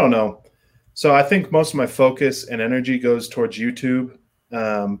I don't know. So I think most of my focus and energy goes towards YouTube.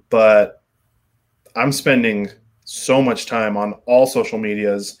 But I'm spending so much time on all social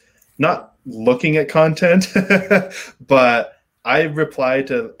medias, not looking at content, but I reply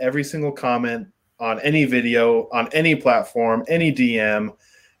to every single comment on any video, on any platform, any DM.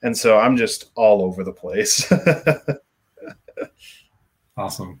 And so I'm just all over the place.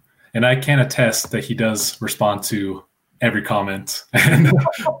 Awesome. And I can attest that he does respond to every comment. And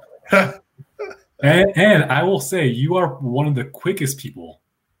I will say you are one of the quickest people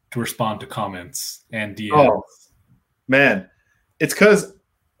to respond to comments and DMs. Oh, man. It's because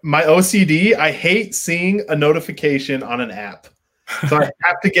my OCD, I hate seeing a notification on an app. So I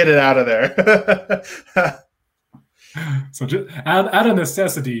have to get it out of there. So just out of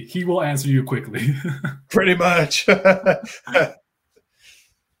necessity, he will answer you quickly. Pretty much.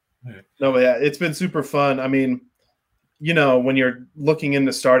 No, but yeah, it's been super fun. I mean, you know, when you're looking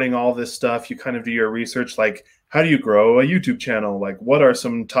into starting all this stuff, you kind of do your research, like, how do you grow a YouTube channel? Like, what are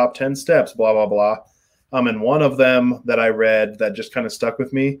some top 10 steps, blah, blah, blah. And one of them that I read that just kind of stuck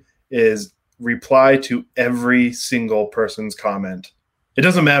with me is reply to every single person's comment. It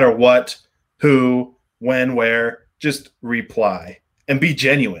doesn't matter what, who, when, where, just reply and be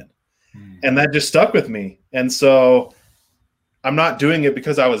genuine. And that just stuck with me. And so I'm not doing it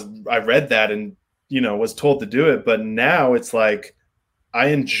because I read that and, you know, was told to do it. But now it's like, I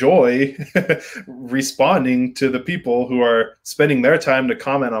enjoy responding to the people who are spending their time to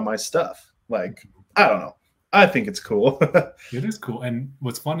comment on my stuff. Like, I don't know. I think it's cool. It is cool. And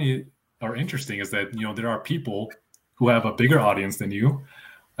what's funny or interesting is that, you know, there are people who have a bigger audience than you.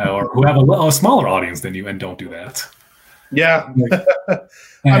 or who have a smaller audience than you and don't do that. Yeah.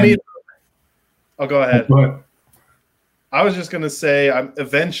 And, I mean, I'll go ahead. Go ahead. I was just going to say,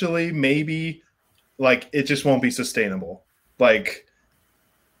 eventually, maybe, like, it just won't be sustainable. Like,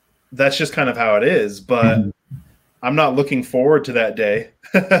 that's just kind of how it is. But I'm not looking forward to that day.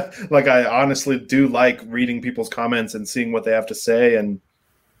 Like, I honestly do like reading people's comments and seeing what they have to say. And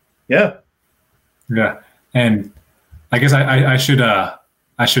yeah. Yeah. And I guess I should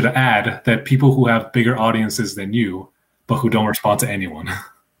add that people who have bigger audiences than you, but who don't respond to anyone.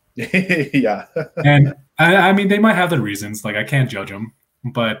 Yeah. And I mean, they might have their reasons. Like, I can't judge them,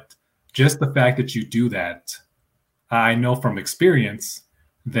 but just the fact that you do that, I know from experience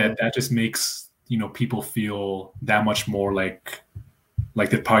that just makes, people feel that much more like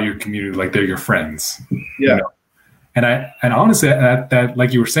they're part of your community, like they're your friends. Yeah. And honestly, that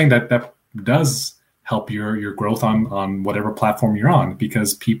like you were saying, that does help your growth on whatever platform you're on,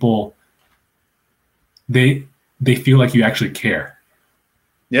 because people, they feel like you actually care.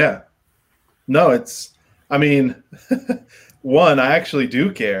 Yeah. No, I mean, one, I actually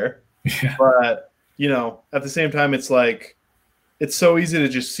do care, but at the same time, it's like, it's so easy to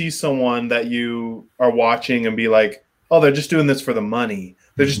just see someone that you are watching and be like, oh, they're just doing this for the money.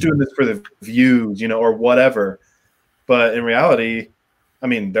 They're just doing this for the views, or whatever. But in reality, I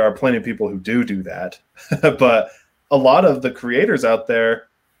mean, there are plenty of people who do that, but a lot of the creators out there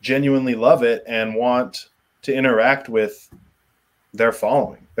genuinely love it and want to interact with their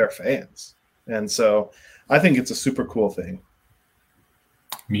following, their fans. And so I think it's a super cool thing.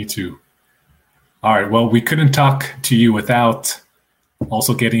 Me too. All right. Well, we couldn't talk to you without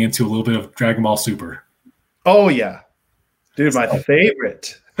also getting into a little bit of Dragon Ball Super. Oh, yeah. Dude, my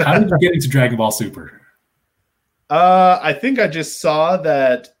favorite. How did you get into Dragon Ball Super? I think I just saw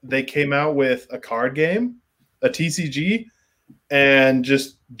that they came out with a card game, a TCG, and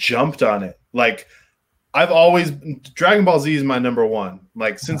just jumped on it. Like, Dragon Ball Z is my number one.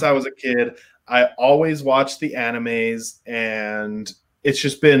 Like, since I was a kid, I always watched the animes, and it's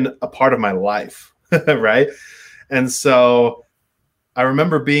just been a part of my life, right? And so I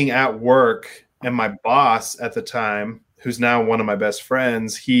remember being at work, and my boss at the time, who's now one of my best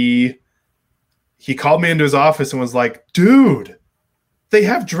friends, he called me into his office and was like, dude, they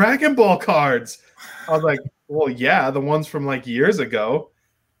have Dragon Ball cards. I was like, well, yeah, the ones from like years ago.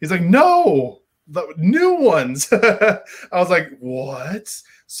 He's like, no, the new ones. I was like, what?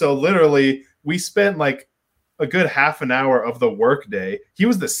 So literally we spent like a good half an hour of the workday. He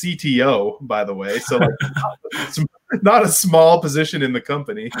was the CTO, by the way. So like not a small position in the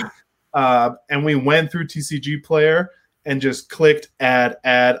company. And we went through TCG Player and just clicked add.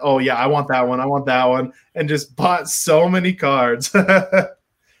 Oh yeah, I want that one. And just bought so many cards.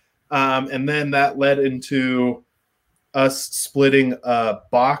 And then that led into us splitting a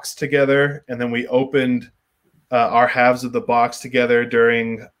box together. And then we opened our halves of the box together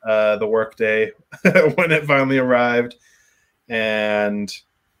during the workday when it finally arrived. And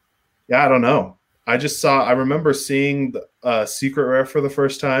yeah, I don't know. I remember seeing the Secret Rare for the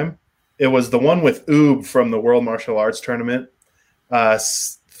first time. It was the one with Oob from the World Martial Arts Tournament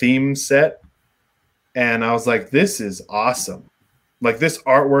theme set. And I was like, this is awesome. Like, this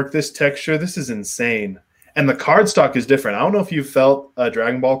artwork, this texture, this is insane. And the card stock is different. I don't know if you've felt a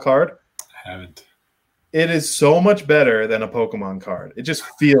Dragon Ball card. I haven't. It is so much better than a Pokemon card. It just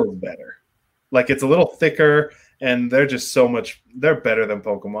feels better. Like, it's a little thicker, and they're better than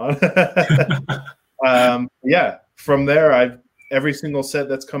Pokemon. Yeah, from there, every single set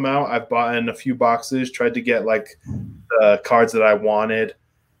that's come out, I've bought in a few boxes, tried to get like the cards that I wanted,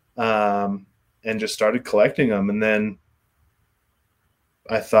 and just started collecting them. And then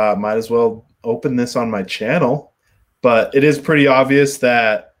I thought, might as well open this on my channel. But it is pretty obvious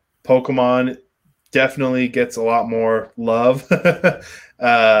that Pokemon definitely gets a lot more love than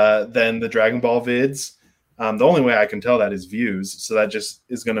the Dragon Ball vids. The only way I can tell that is views. So that just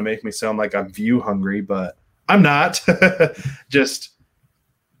is going to make me sound like I'm view hungry, but I'm not. Just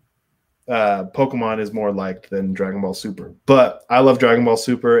Pokemon is more liked than Dragon Ball Super. But I love Dragon Ball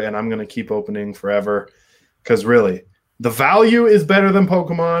Super, and I'm going to keep opening forever because really, the value is better than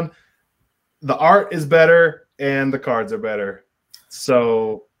Pokemon, the art is better, and the cards are better.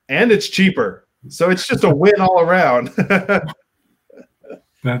 So, and it's cheaper. So it's just a win all around.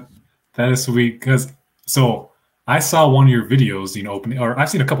 That is sweet, because I saw one of your videos, opening, or I've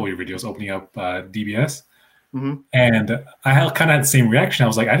seen a couple of your videos opening up DBS. Mm-hmm. And I kind of had the same reaction. I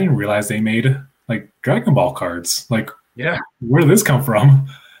was like, I didn't realize they made like Dragon Ball cards. Like, yeah, where did this come from?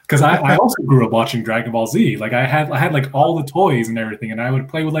 Because I also grew up watching Dragon Ball Z. Like, I had like all the toys and everything, and I would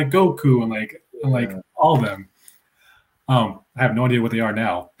play with like Goku and like all of them. I have no idea what they are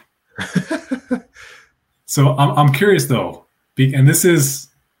now, So I'm curious though, and this is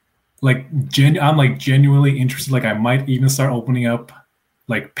like I'm like genuinely interested. Like I might even start opening up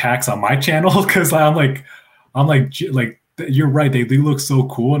like packs on my channel because like you're right. They do look so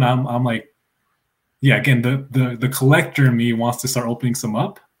cool, and I'm like, yeah. Again, the collector in me wants to start opening some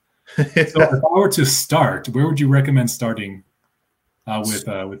up. So if I were to start, where would you recommend starting with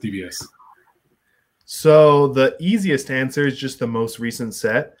DBS? So the easiest answer is just the most recent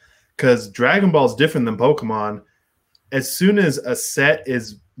set, because Dragon Ball is different than Pokemon. As soon as a set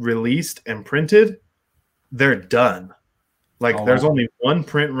is released and printed, they're done. Like there's only one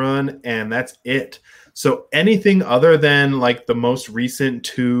print run and that's it. So anything other than like the most recent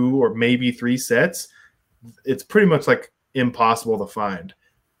 2 or maybe 3 sets, it's pretty much like impossible to find.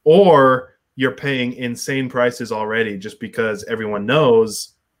 Or you're paying insane prices already just because everyone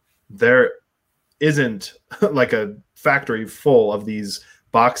knows there isn't like a factory full of these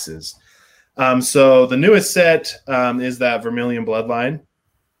boxes. So the newest set is that Vermilion Bloodline,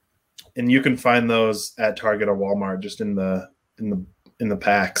 and you can find those at Target or Walmart just in the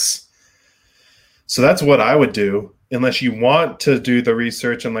packs. So that's what I would do, unless you want to do the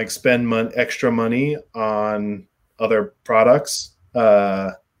research and like spend extra money on other products.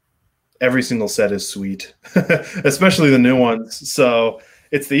 Every single set is sweet, especially the new ones. So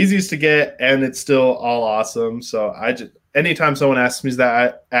it's the easiest to get, and it's still all awesome. So anytime someone asks me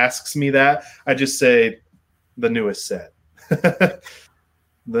that, I just say the newest set, the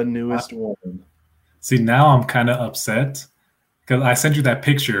newest one. See, now I'm kind of upset because I sent you that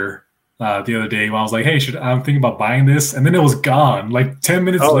picture the other day when I was like, "Hey, I'm thinking about buying this," and then it was gone like 10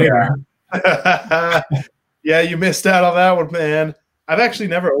 minutes later. Yeah. Yeah, you missed out on that one, man. I've actually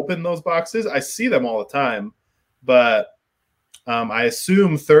never opened those boxes. I see them all the time, but I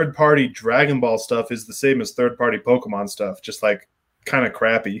assume third-party Dragon Ball stuff is the same as third-party Pokemon stuff, just like kind of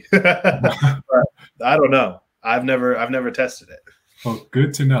crappy. But I don't know. I've never tested it. Oh,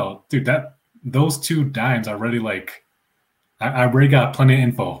 good to know, dude. Those 2 dimes are already like I already got plenty of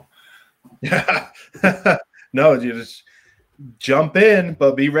info. Yeah. No, you just jump in,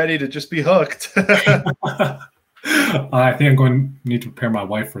 but be ready to just be hooked. I think I'm going to need to prepare my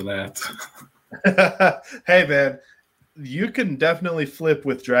wife for that. Hey, man, you can definitely flip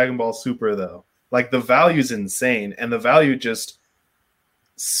with Dragon Ball Super, though. Like, the value's insane, and the value just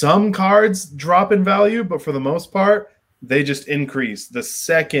some cards drop in value, but for the most part, they just increase the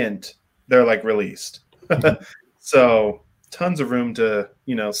second they're like released. So tons of room to,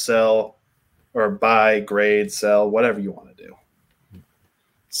 sell or buy, grade, sell, whatever you want to do.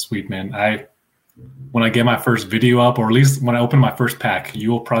 Sweet, man. When I get my first video up, or at least when I open my first pack,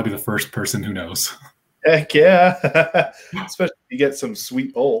 you will probably be the first person who knows. Heck yeah. Especially if you get some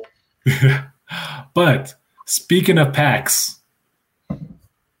sweet bowl. But speaking of packs,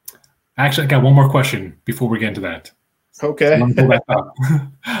 actually, I got one more question before we get into that. Okay. So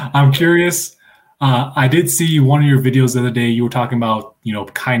I'm curious. I did see one of your videos the other day. You were talking about,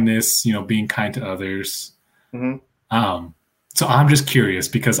 kindness, being kind to others. Mm-hmm. So I'm just curious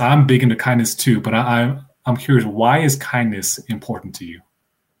because I'm big into kindness too, but I'm curious, why is kindness important to you?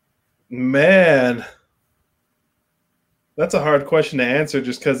 Man, that's a hard question to answer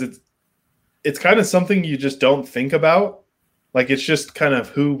just because it's kind of something you just don't think about. Like, it's just kind of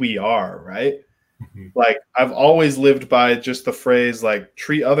who we are, right? Mm-hmm. Like, I've always lived by just the phrase, like,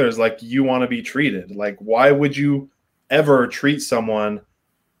 treat others like you want to be treated. Like, why would you ever treat someone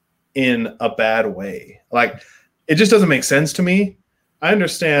in a bad way? Like, it just doesn't make sense to me. I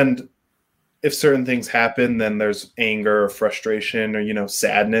understand if certain things happen, then there's anger or frustration or,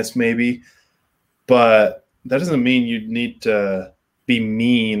 sadness maybe. But that doesn't mean you need to be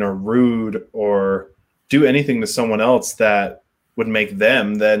mean or rude or do anything to someone else that would make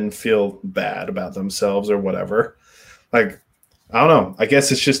them then feel bad about themselves or whatever. Like, I don't know. I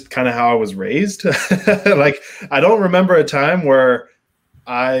guess it's just kind of how I was raised. Like, I don't remember a time where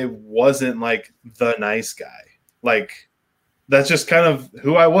I wasn't like the nice guy. Like, that's just kind of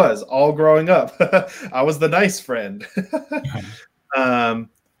who I was all growing up. I was the nice friend.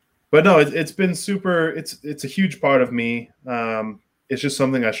 But no, it's been super. It's a huge part of me. It's just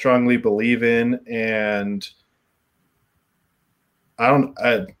something I strongly believe in, and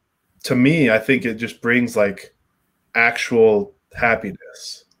to me, I think it just brings like actual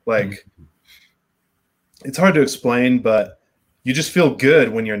happiness. Like, it's hard to explain, but you just feel good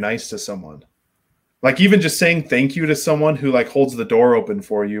when you're nice to someone. Like, even just saying thank you to someone who like holds the door open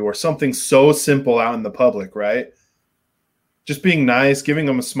for you or something so simple out in the public, right? Just being nice, giving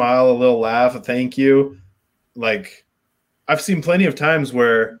them a smile, a little laugh, a thank you. Like, I've seen plenty of times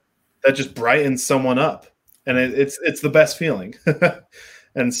where that just brightens someone up, and it's the best feeling.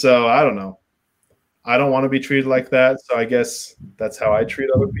 And so I don't know. I don't want to be treated like that. So I guess that's how I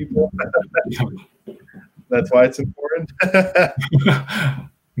treat other people. That's why it's important.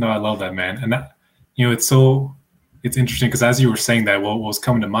 No, I love that, man. And that, it's interesting because as you were saying that, what was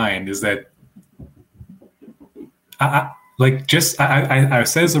coming to mind is that I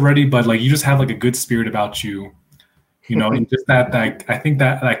said this already, but like you just have like a good spirit about you, and just that like I think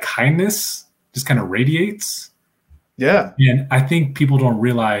that kindness just kind of radiates. Yeah. And I think people don't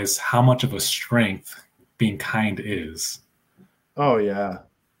realize how much of a strength being kind is. Oh yeah.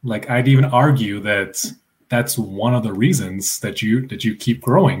 Like I'd even argue that that's one of the reasons that you keep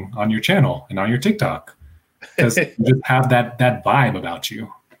growing on your channel and on your TikTok. Because you just have that vibe about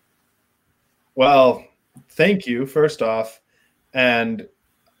you. Well, thank you, first off. And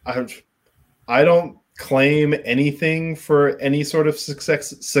I don't claim anything for any sort of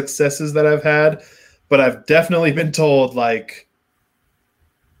successes that I've had, but I've definitely been told like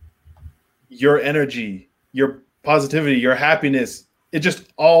your energy, your positivity, your happiness, it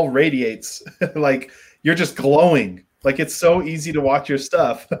just all radiates. Like you're just glowing. Like it's so easy to watch your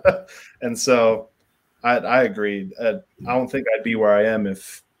stuff. And so I agreed. I don't think I'd be where I am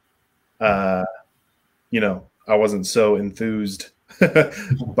if, I wasn't so enthused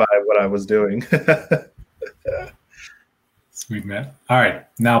by what I was doing. Sweet, man. All right.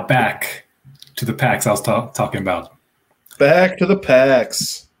 Now back to the packs I was talking about. Back to the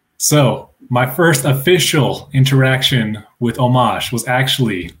packs. So my first official interaction with Homage was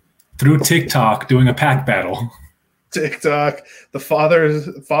actually through TikTok doing a pack battle. TikTok, the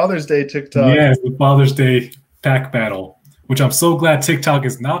Father's Day TikTok. Yes, the Father's Day pack battle, which I'm so glad TikTok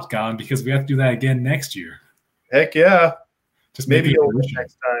is not gone because we have to do that again next year. Heck yeah. Just maybe you'll win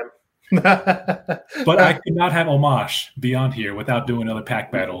next time. But I could not have Homage be on here without doing another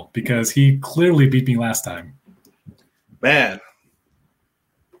pack battle because he clearly beat me last time. Man.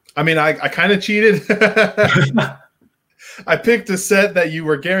 I mean, I kind of cheated. I picked a set that you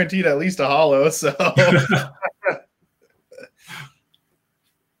were guaranteed at least a holo, so...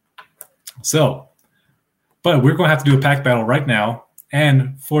 But we're going to have to do a pack battle right now.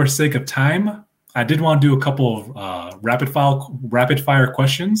 And for sake of time, I did want to do a couple of rapid fire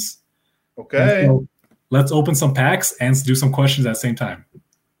questions. Okay. So let's open some packs and do some questions at the same time.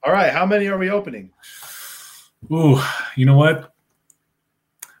 All right. How many are we opening? Ooh, you know what?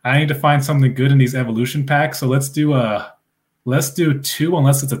 I need to find something good in these evolution packs. So let's do 2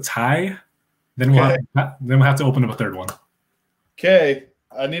 unless it's a tie. Then we'll have to open up a third one. Okay.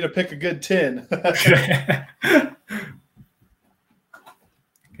 I need to pick a good 10. Okay.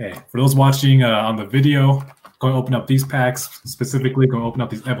 For those watching on the video, going to open up these packs. Specifically, going to open up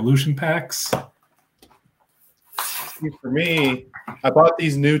these evolution packs. For me, I bought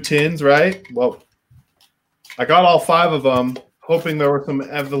these new tins, right? Well, I got all 5 of them, hoping there were some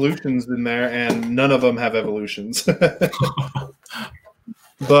evolutions in there, and none of them have evolutions. But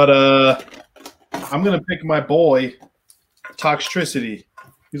I'm going to pick my boy, Toxtricity.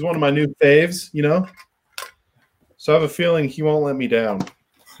 He's one of my new faves, So I have a feeling he won't let me down.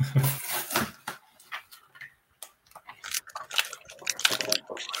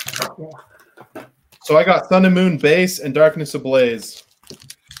 So I got Sun and Moon Base and Darkness Ablaze.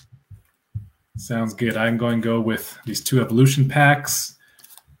 Sounds good. I'm going to go with these 2 evolution packs,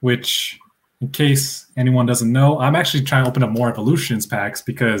 which, in case anyone doesn't know, I'm actually trying to open up more evolutions packs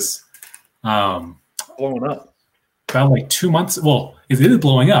because blowing up. About like 2 months. Well, it is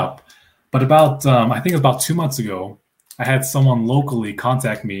blowing up, but about I think it was about 2 months ago, I had someone locally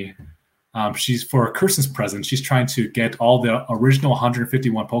contact me. She's for a Christmas present. She's trying to get all the original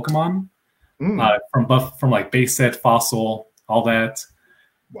 151 Pokemon from like base set, fossil, all that.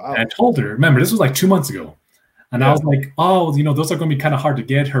 Wow. And I told her, remember, this was like 2 months ago. And I was like, oh, those are going to be kind of hard to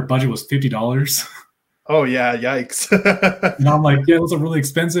get. Her budget was $50. Oh, yeah. Yikes. And I'm like, yeah, those are really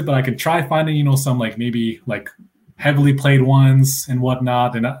expensive, but I can try finding, some like maybe like heavily played ones and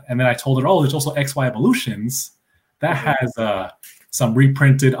whatnot. And then I told her, oh, there's also XY Evolutions. That has some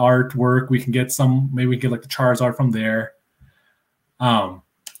reprinted artwork. We can get maybe we can get like the Charizard from there.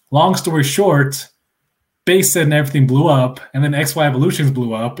 Long story short, base set and everything blew up, and then XY Evolutions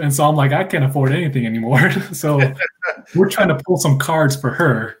blew up. And so I'm like, I can't afford anything anymore. So we're trying to pull some cards for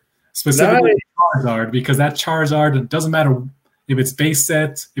her, specifically Charizard, because that Charizard, it doesn't matter if it's base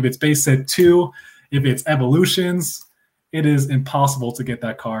set, if it's base set 2, if it's evolutions, it is impossible to get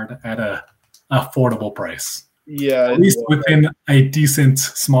that card at a affordable price. Yeah. At least within a decent,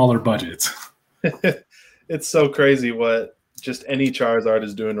 smaller budget. It's so crazy what just any Charizard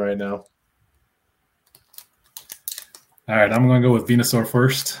is doing right now. All right, I'm going to go with Venusaur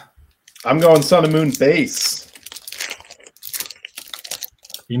first. I'm going Sun and Moon Base.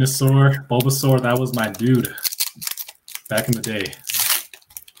 Venusaur, Bulbasaur, that was my dude back in the day.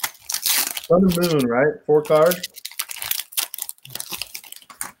 Sun and Moon, right? 4 cards.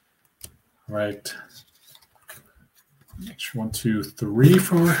 Right. Next 1, 2, 3,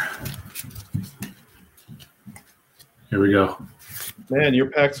 4. Here we go. Man,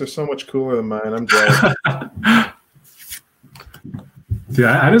 your packs are so much cooler than mine. I'm jealous. Dude,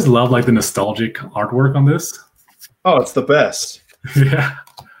 I just love like the nostalgic artwork on this. Oh, it's the best. Yeah.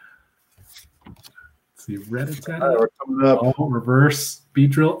 Let's see, Rattata. All right, we're coming up. Oh, reverse,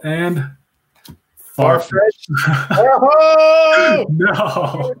 Beedrill, and Farfetch. Oh!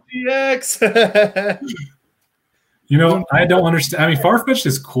 No. DX. You know, I don't understand. I mean, Farfetch'd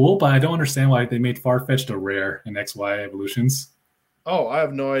is cool, but I don't understand why they made Farfetch'd a rare in XY Evolutions. Oh, I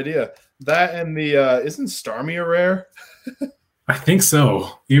have no idea. That and the isn't Starmie a rare? I think so.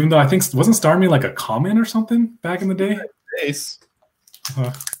 Even though I think wasn't Starmie like a common or something back in the day? Ace.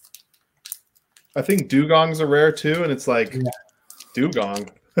 I think Dugong's a rare too, and it's like Dugong.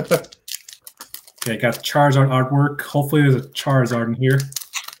 Okay, got Charizard artwork. Hopefully there's a Charizard in here.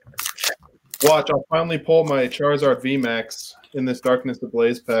 Watch, I'll finally pull my Charizard VMAX in this Darkness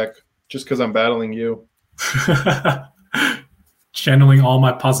Ablaze pack just because I'm battling you. Channeling all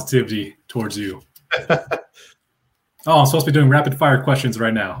my positivity towards you. Oh, I'm supposed to be doing rapid fire questions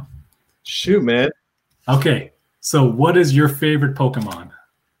right now. Shoot, man. Okay, so what is your favorite Pokemon?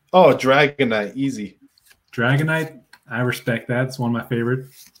 Oh, Dragonite, easy. Dragonite, I respect that. It's one of my favorite.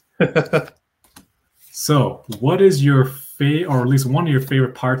 So, what is your or at least one of your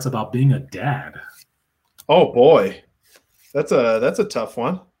favorite parts about being a dad? Oh boy, that's a tough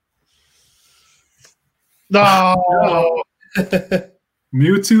one. No,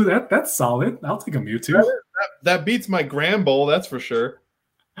 Mewtwo. That's solid. I'll take a Mewtwo. That beats my Granbull, that's for sure.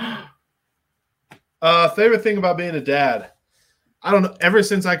 Favorite thing about being a dad? I don't know. Ever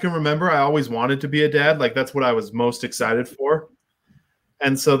since I can remember, I always wanted to be a dad. Like that's what I was most excited for.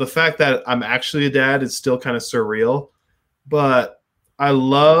 And so the fact that I'm actually a dad is still kind of surreal. But I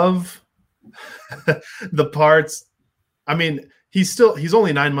love the parts. I mean, he's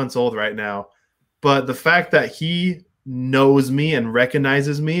only 9 months old right now. But the fact that he knows me and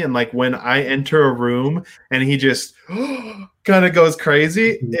recognizes me, and like when I enter a room and he just kind of goes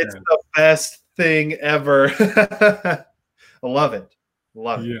crazy, it's the best thing ever. I love it.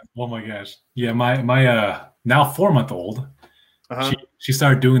 Love it. Yeah. Oh my gosh. Yeah, my now 4-month-old, she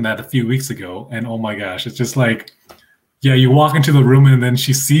started doing that a few weeks ago, and oh my gosh, it's just like, yeah, you walk into the room and then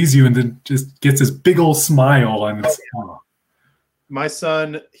she sees you and then just gets this big old smile, and it's my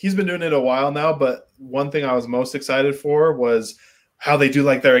son, he's been doing it a while now, but one thing I was most excited for was how they do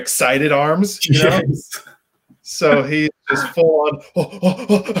like their excited arms, you know? So he's just full on.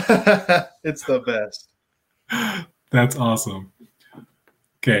 It's the best. That's awesome.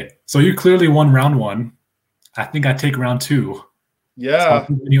 Okay, so you clearly won round 1. I think I take round 2. Yeah.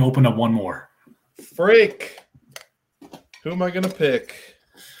 So you open up one more. Freak. Who am I gonna pick?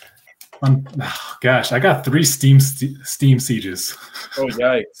 Gosh, I got 3 Steam Sieges. Oh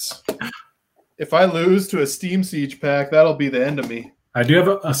yikes! If I lose to a Steam Siege pack, that'll be the end of me. I do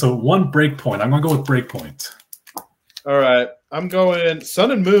have so 1 Breakpoint. I'm gonna go with Breakpoint. All right, I'm going. Sun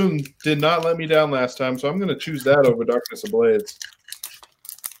and Moon did not let me down last time, so I'm gonna choose that over Darkness Ablaze.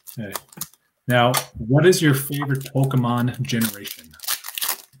 Okay. Now, what is your favorite Pokemon generation?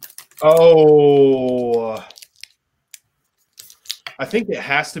 Oh, I think it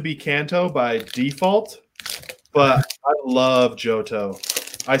has to be Kanto by default, but I love Johto.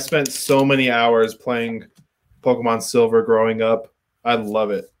 I spent so many hours playing Pokemon Silver growing up. I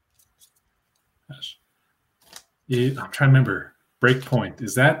love it. Gosh. I'm trying to remember. Breakpoint.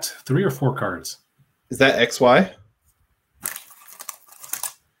 Is that 3 or 4 cards? Is that XY?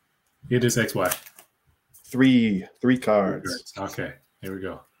 It is XY. 3 cards. Okay, here we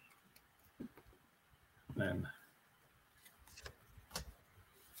go. Then,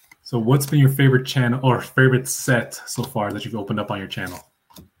 so what's been your favorite channel or favorite set so far that you've opened up on your channel?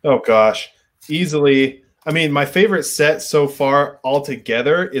 Oh gosh, easily. I mean, my favorite set so far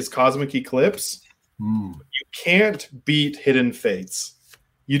altogether is Cosmic Eclipse. You can't beat Hidden Fates.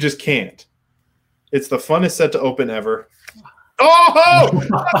 You just can't. It's the funnest set to open ever. Oh!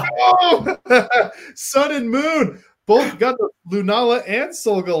 Sun and Moon both got the Lunala and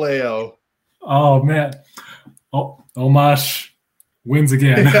Solgaleo. Oh man! Oh, Omash wins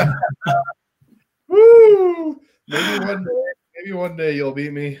again. Woo! Maybe one day you'll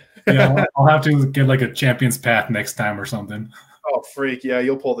beat me. Yeah, I'll have to get like a Champion's Path next time or something. Oh freak! Yeah,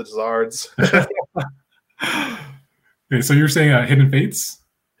 you'll pull the Zards. Okay, so you're saying Hidden Fates?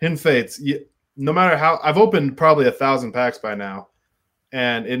 Hidden Fates. No matter how, I've opened probably 1,000 packs by now,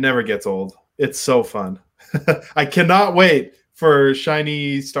 and it never gets old. It's so fun. I cannot wait for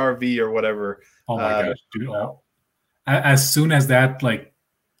Shiny Star V or whatever. Oh my gosh, dude! As soon as that, like,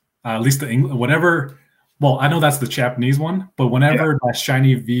 at least the English, whatever. Well, I know that's the Japanese one, but whenever that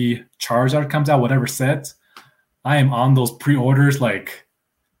Shiny V Charizard comes out, whatever set, I am on those pre-orders. Like,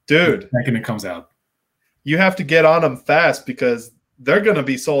 dude, the second it comes out, you have to get on them fast because they're gonna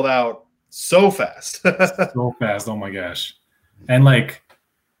be sold out so fast. So fast! Oh my gosh! And like,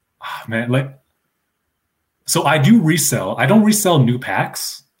 oh, man, like, so I do resell. I don't resell new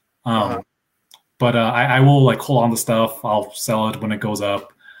packs, but I will like hold on to stuff. I'll sell it when it goes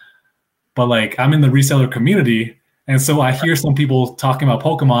up. But like, I'm in the reseller community, and so I hear some people talking about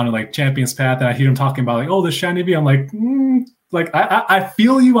Pokemon and like Champions Path, and I hear them talking about like, oh, the shiny V. I'm like, like I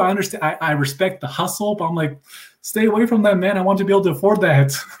feel you. I understand. I respect the hustle, but I'm like, stay away from that, man. I want to be able to afford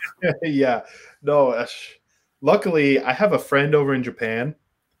that. Yeah, no. Luckily, I have a friend over in Japan,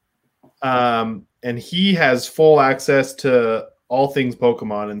 and he has full access to all things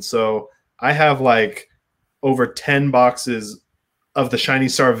Pokemon, and so I have like over 10 boxes of the Shiny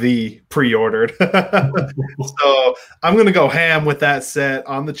Star V pre-ordered. So I'm going to go ham with that set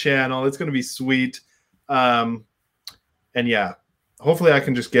on the channel. It's going to be sweet. And yeah, hopefully I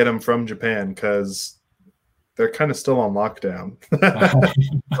can just get them from Japan because they're kind of still on lockdown.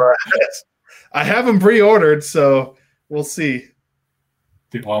 I have them pre-ordered, so we'll see.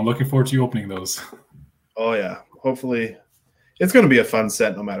 Dude, well, I'm looking forward to you opening those. Oh yeah, hopefully it's going to be a fun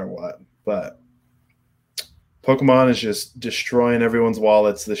set no matter what. But Pokemon is just destroying everyone's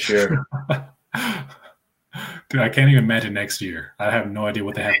wallets this year. Dude, I can't even imagine next year. I have no idea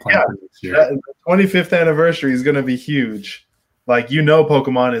what they have planned for next year. The 25th anniversary is going to be huge. Like,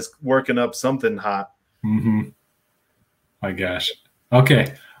 Pokemon is working up something hot. Mm-hmm. My gosh.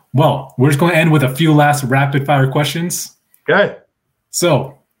 Okay. Well, we're just going to end with a few last rapid fire questions. Okay.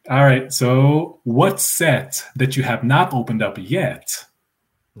 So, all right. So, what set that you have not opened up yet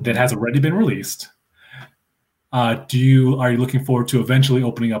that has already been released are you looking forward to eventually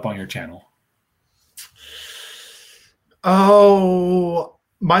opening up on your channel? Oh,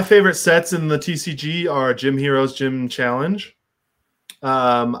 my favorite sets in the TCG are Gym Heroes Gym Challenge.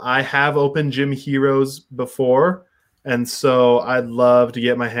 I have opened Gym Heroes before, and so I'd love to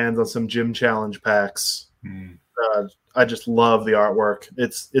get my hands on some Gym Challenge packs. I just love the artwork.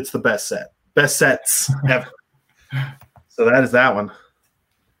 It's the best sets ever. So that is that one.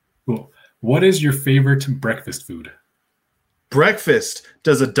 Cool. What is your favorite breakfast food? Breakfast.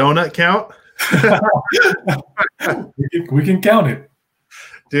 Does a donut count? we can count it,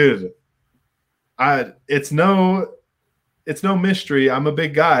 dude. It's no mystery. I'm a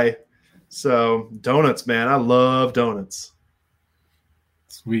big guy, so donuts, man. I love donuts.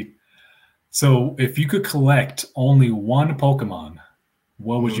 Sweet. So, if you could collect only one Pokemon,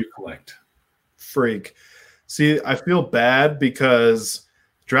 what would you collect? Freak. See, I feel bad because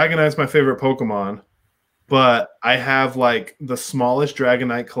Dragonite's my favorite Pokemon, but I have like the smallest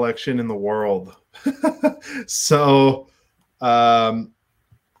Dragonite collection in the world. So my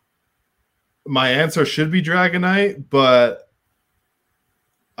answer should be Dragonite, but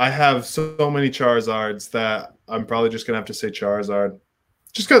I have so many Charizards that I'm probably just going to have to say Charizard.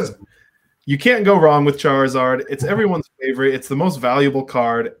 Just because you can't go wrong with Charizard. It's everyone's favorite. It's the most valuable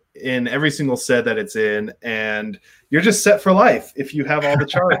card in every single set that it's in, and you're just set for life if you have all the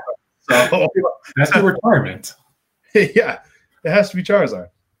Charizard. So that's the requirement. Yeah, it has to be Charizard.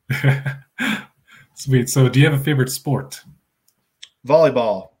 Sweet. So do you have a favorite sport?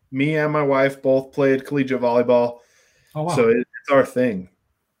 Volleyball. Me and my wife both played collegiate volleyball. Oh, wow. So it's our thing.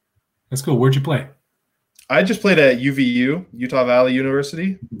 That's cool. Where'd you play? I just played at UVU, Utah Valley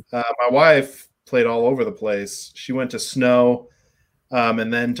University. My wife played all over the place. She went to Snow,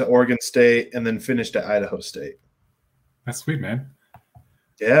 and then to Oregon State, and then finished at Idaho State. That's sweet, man.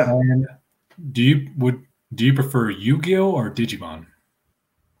 Yeah. And do you prefer Yu-Gi-Oh or Digimon?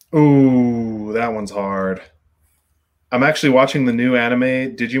 Ooh, that one's hard. I'm actually watching the new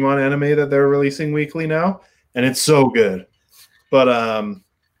Digimon anime that they're releasing weekly now, and it's so good. But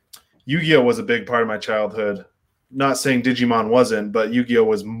Yu-Gi-Oh was a big part of my childhood. Not saying Digimon wasn't, but Yu-Gi-Oh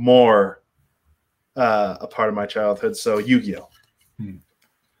was more a part of my childhood. So Yu-Gi-Oh.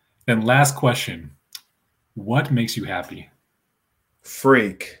 And last question. What makes you happy?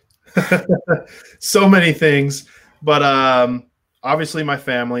 Freak. So many things. But obviously my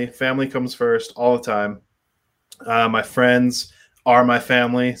family. Family comes first all the time. My friends are my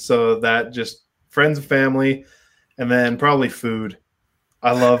family. So that just friends and family. And then probably food.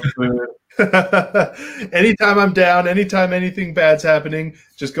 I love food. Anytime I'm down, anytime anything bad's happening,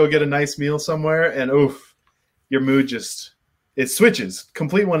 just go get a nice meal somewhere, and oof, your mood just it switches,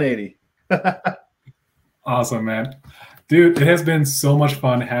 complete 180. Awesome, man. Dude, it has been so much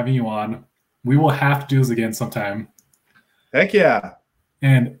fun having you on. We will have to do this again sometime. Heck yeah.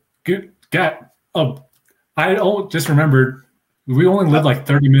 And I just remembered we only live like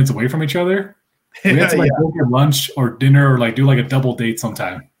 30 minutes away from each other. We have to like go get lunch or dinner or like do like a double date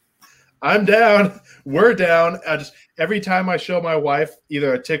sometime. I'm down. We're down. Every time I show my wife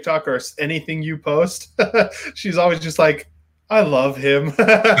either a TikTok or anything you post, she's always just like, I love him.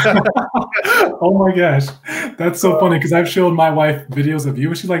 Oh my gosh. That's so funny because I've shown my wife videos of you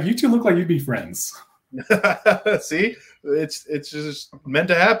and she's like, you two look like you'd be friends. See? It's just meant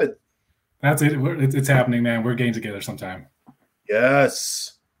to happen. That's it. It's happening, man. We're getting together sometime.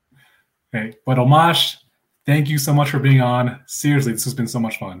 Yes. Okay. But Omash, thank you so much for being on. Seriously, this has been so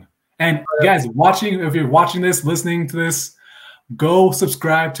much fun. And guys, if you're watching this, listening to this, go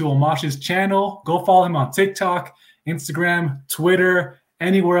subscribe to Omash's channel. Go follow him on TikTok, Instagram, Twitter,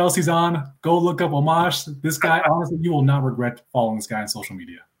 anywhere else he's on. Go look up Omash. This guy, honestly, you will not regret following this guy on social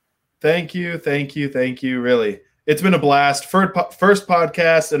media. Thank you. Really. It's been a blast. First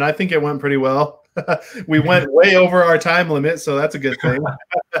podcast, and I think it went pretty well. We went way over our time limit, so that's a good thing.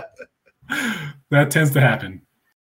 That tends to happen.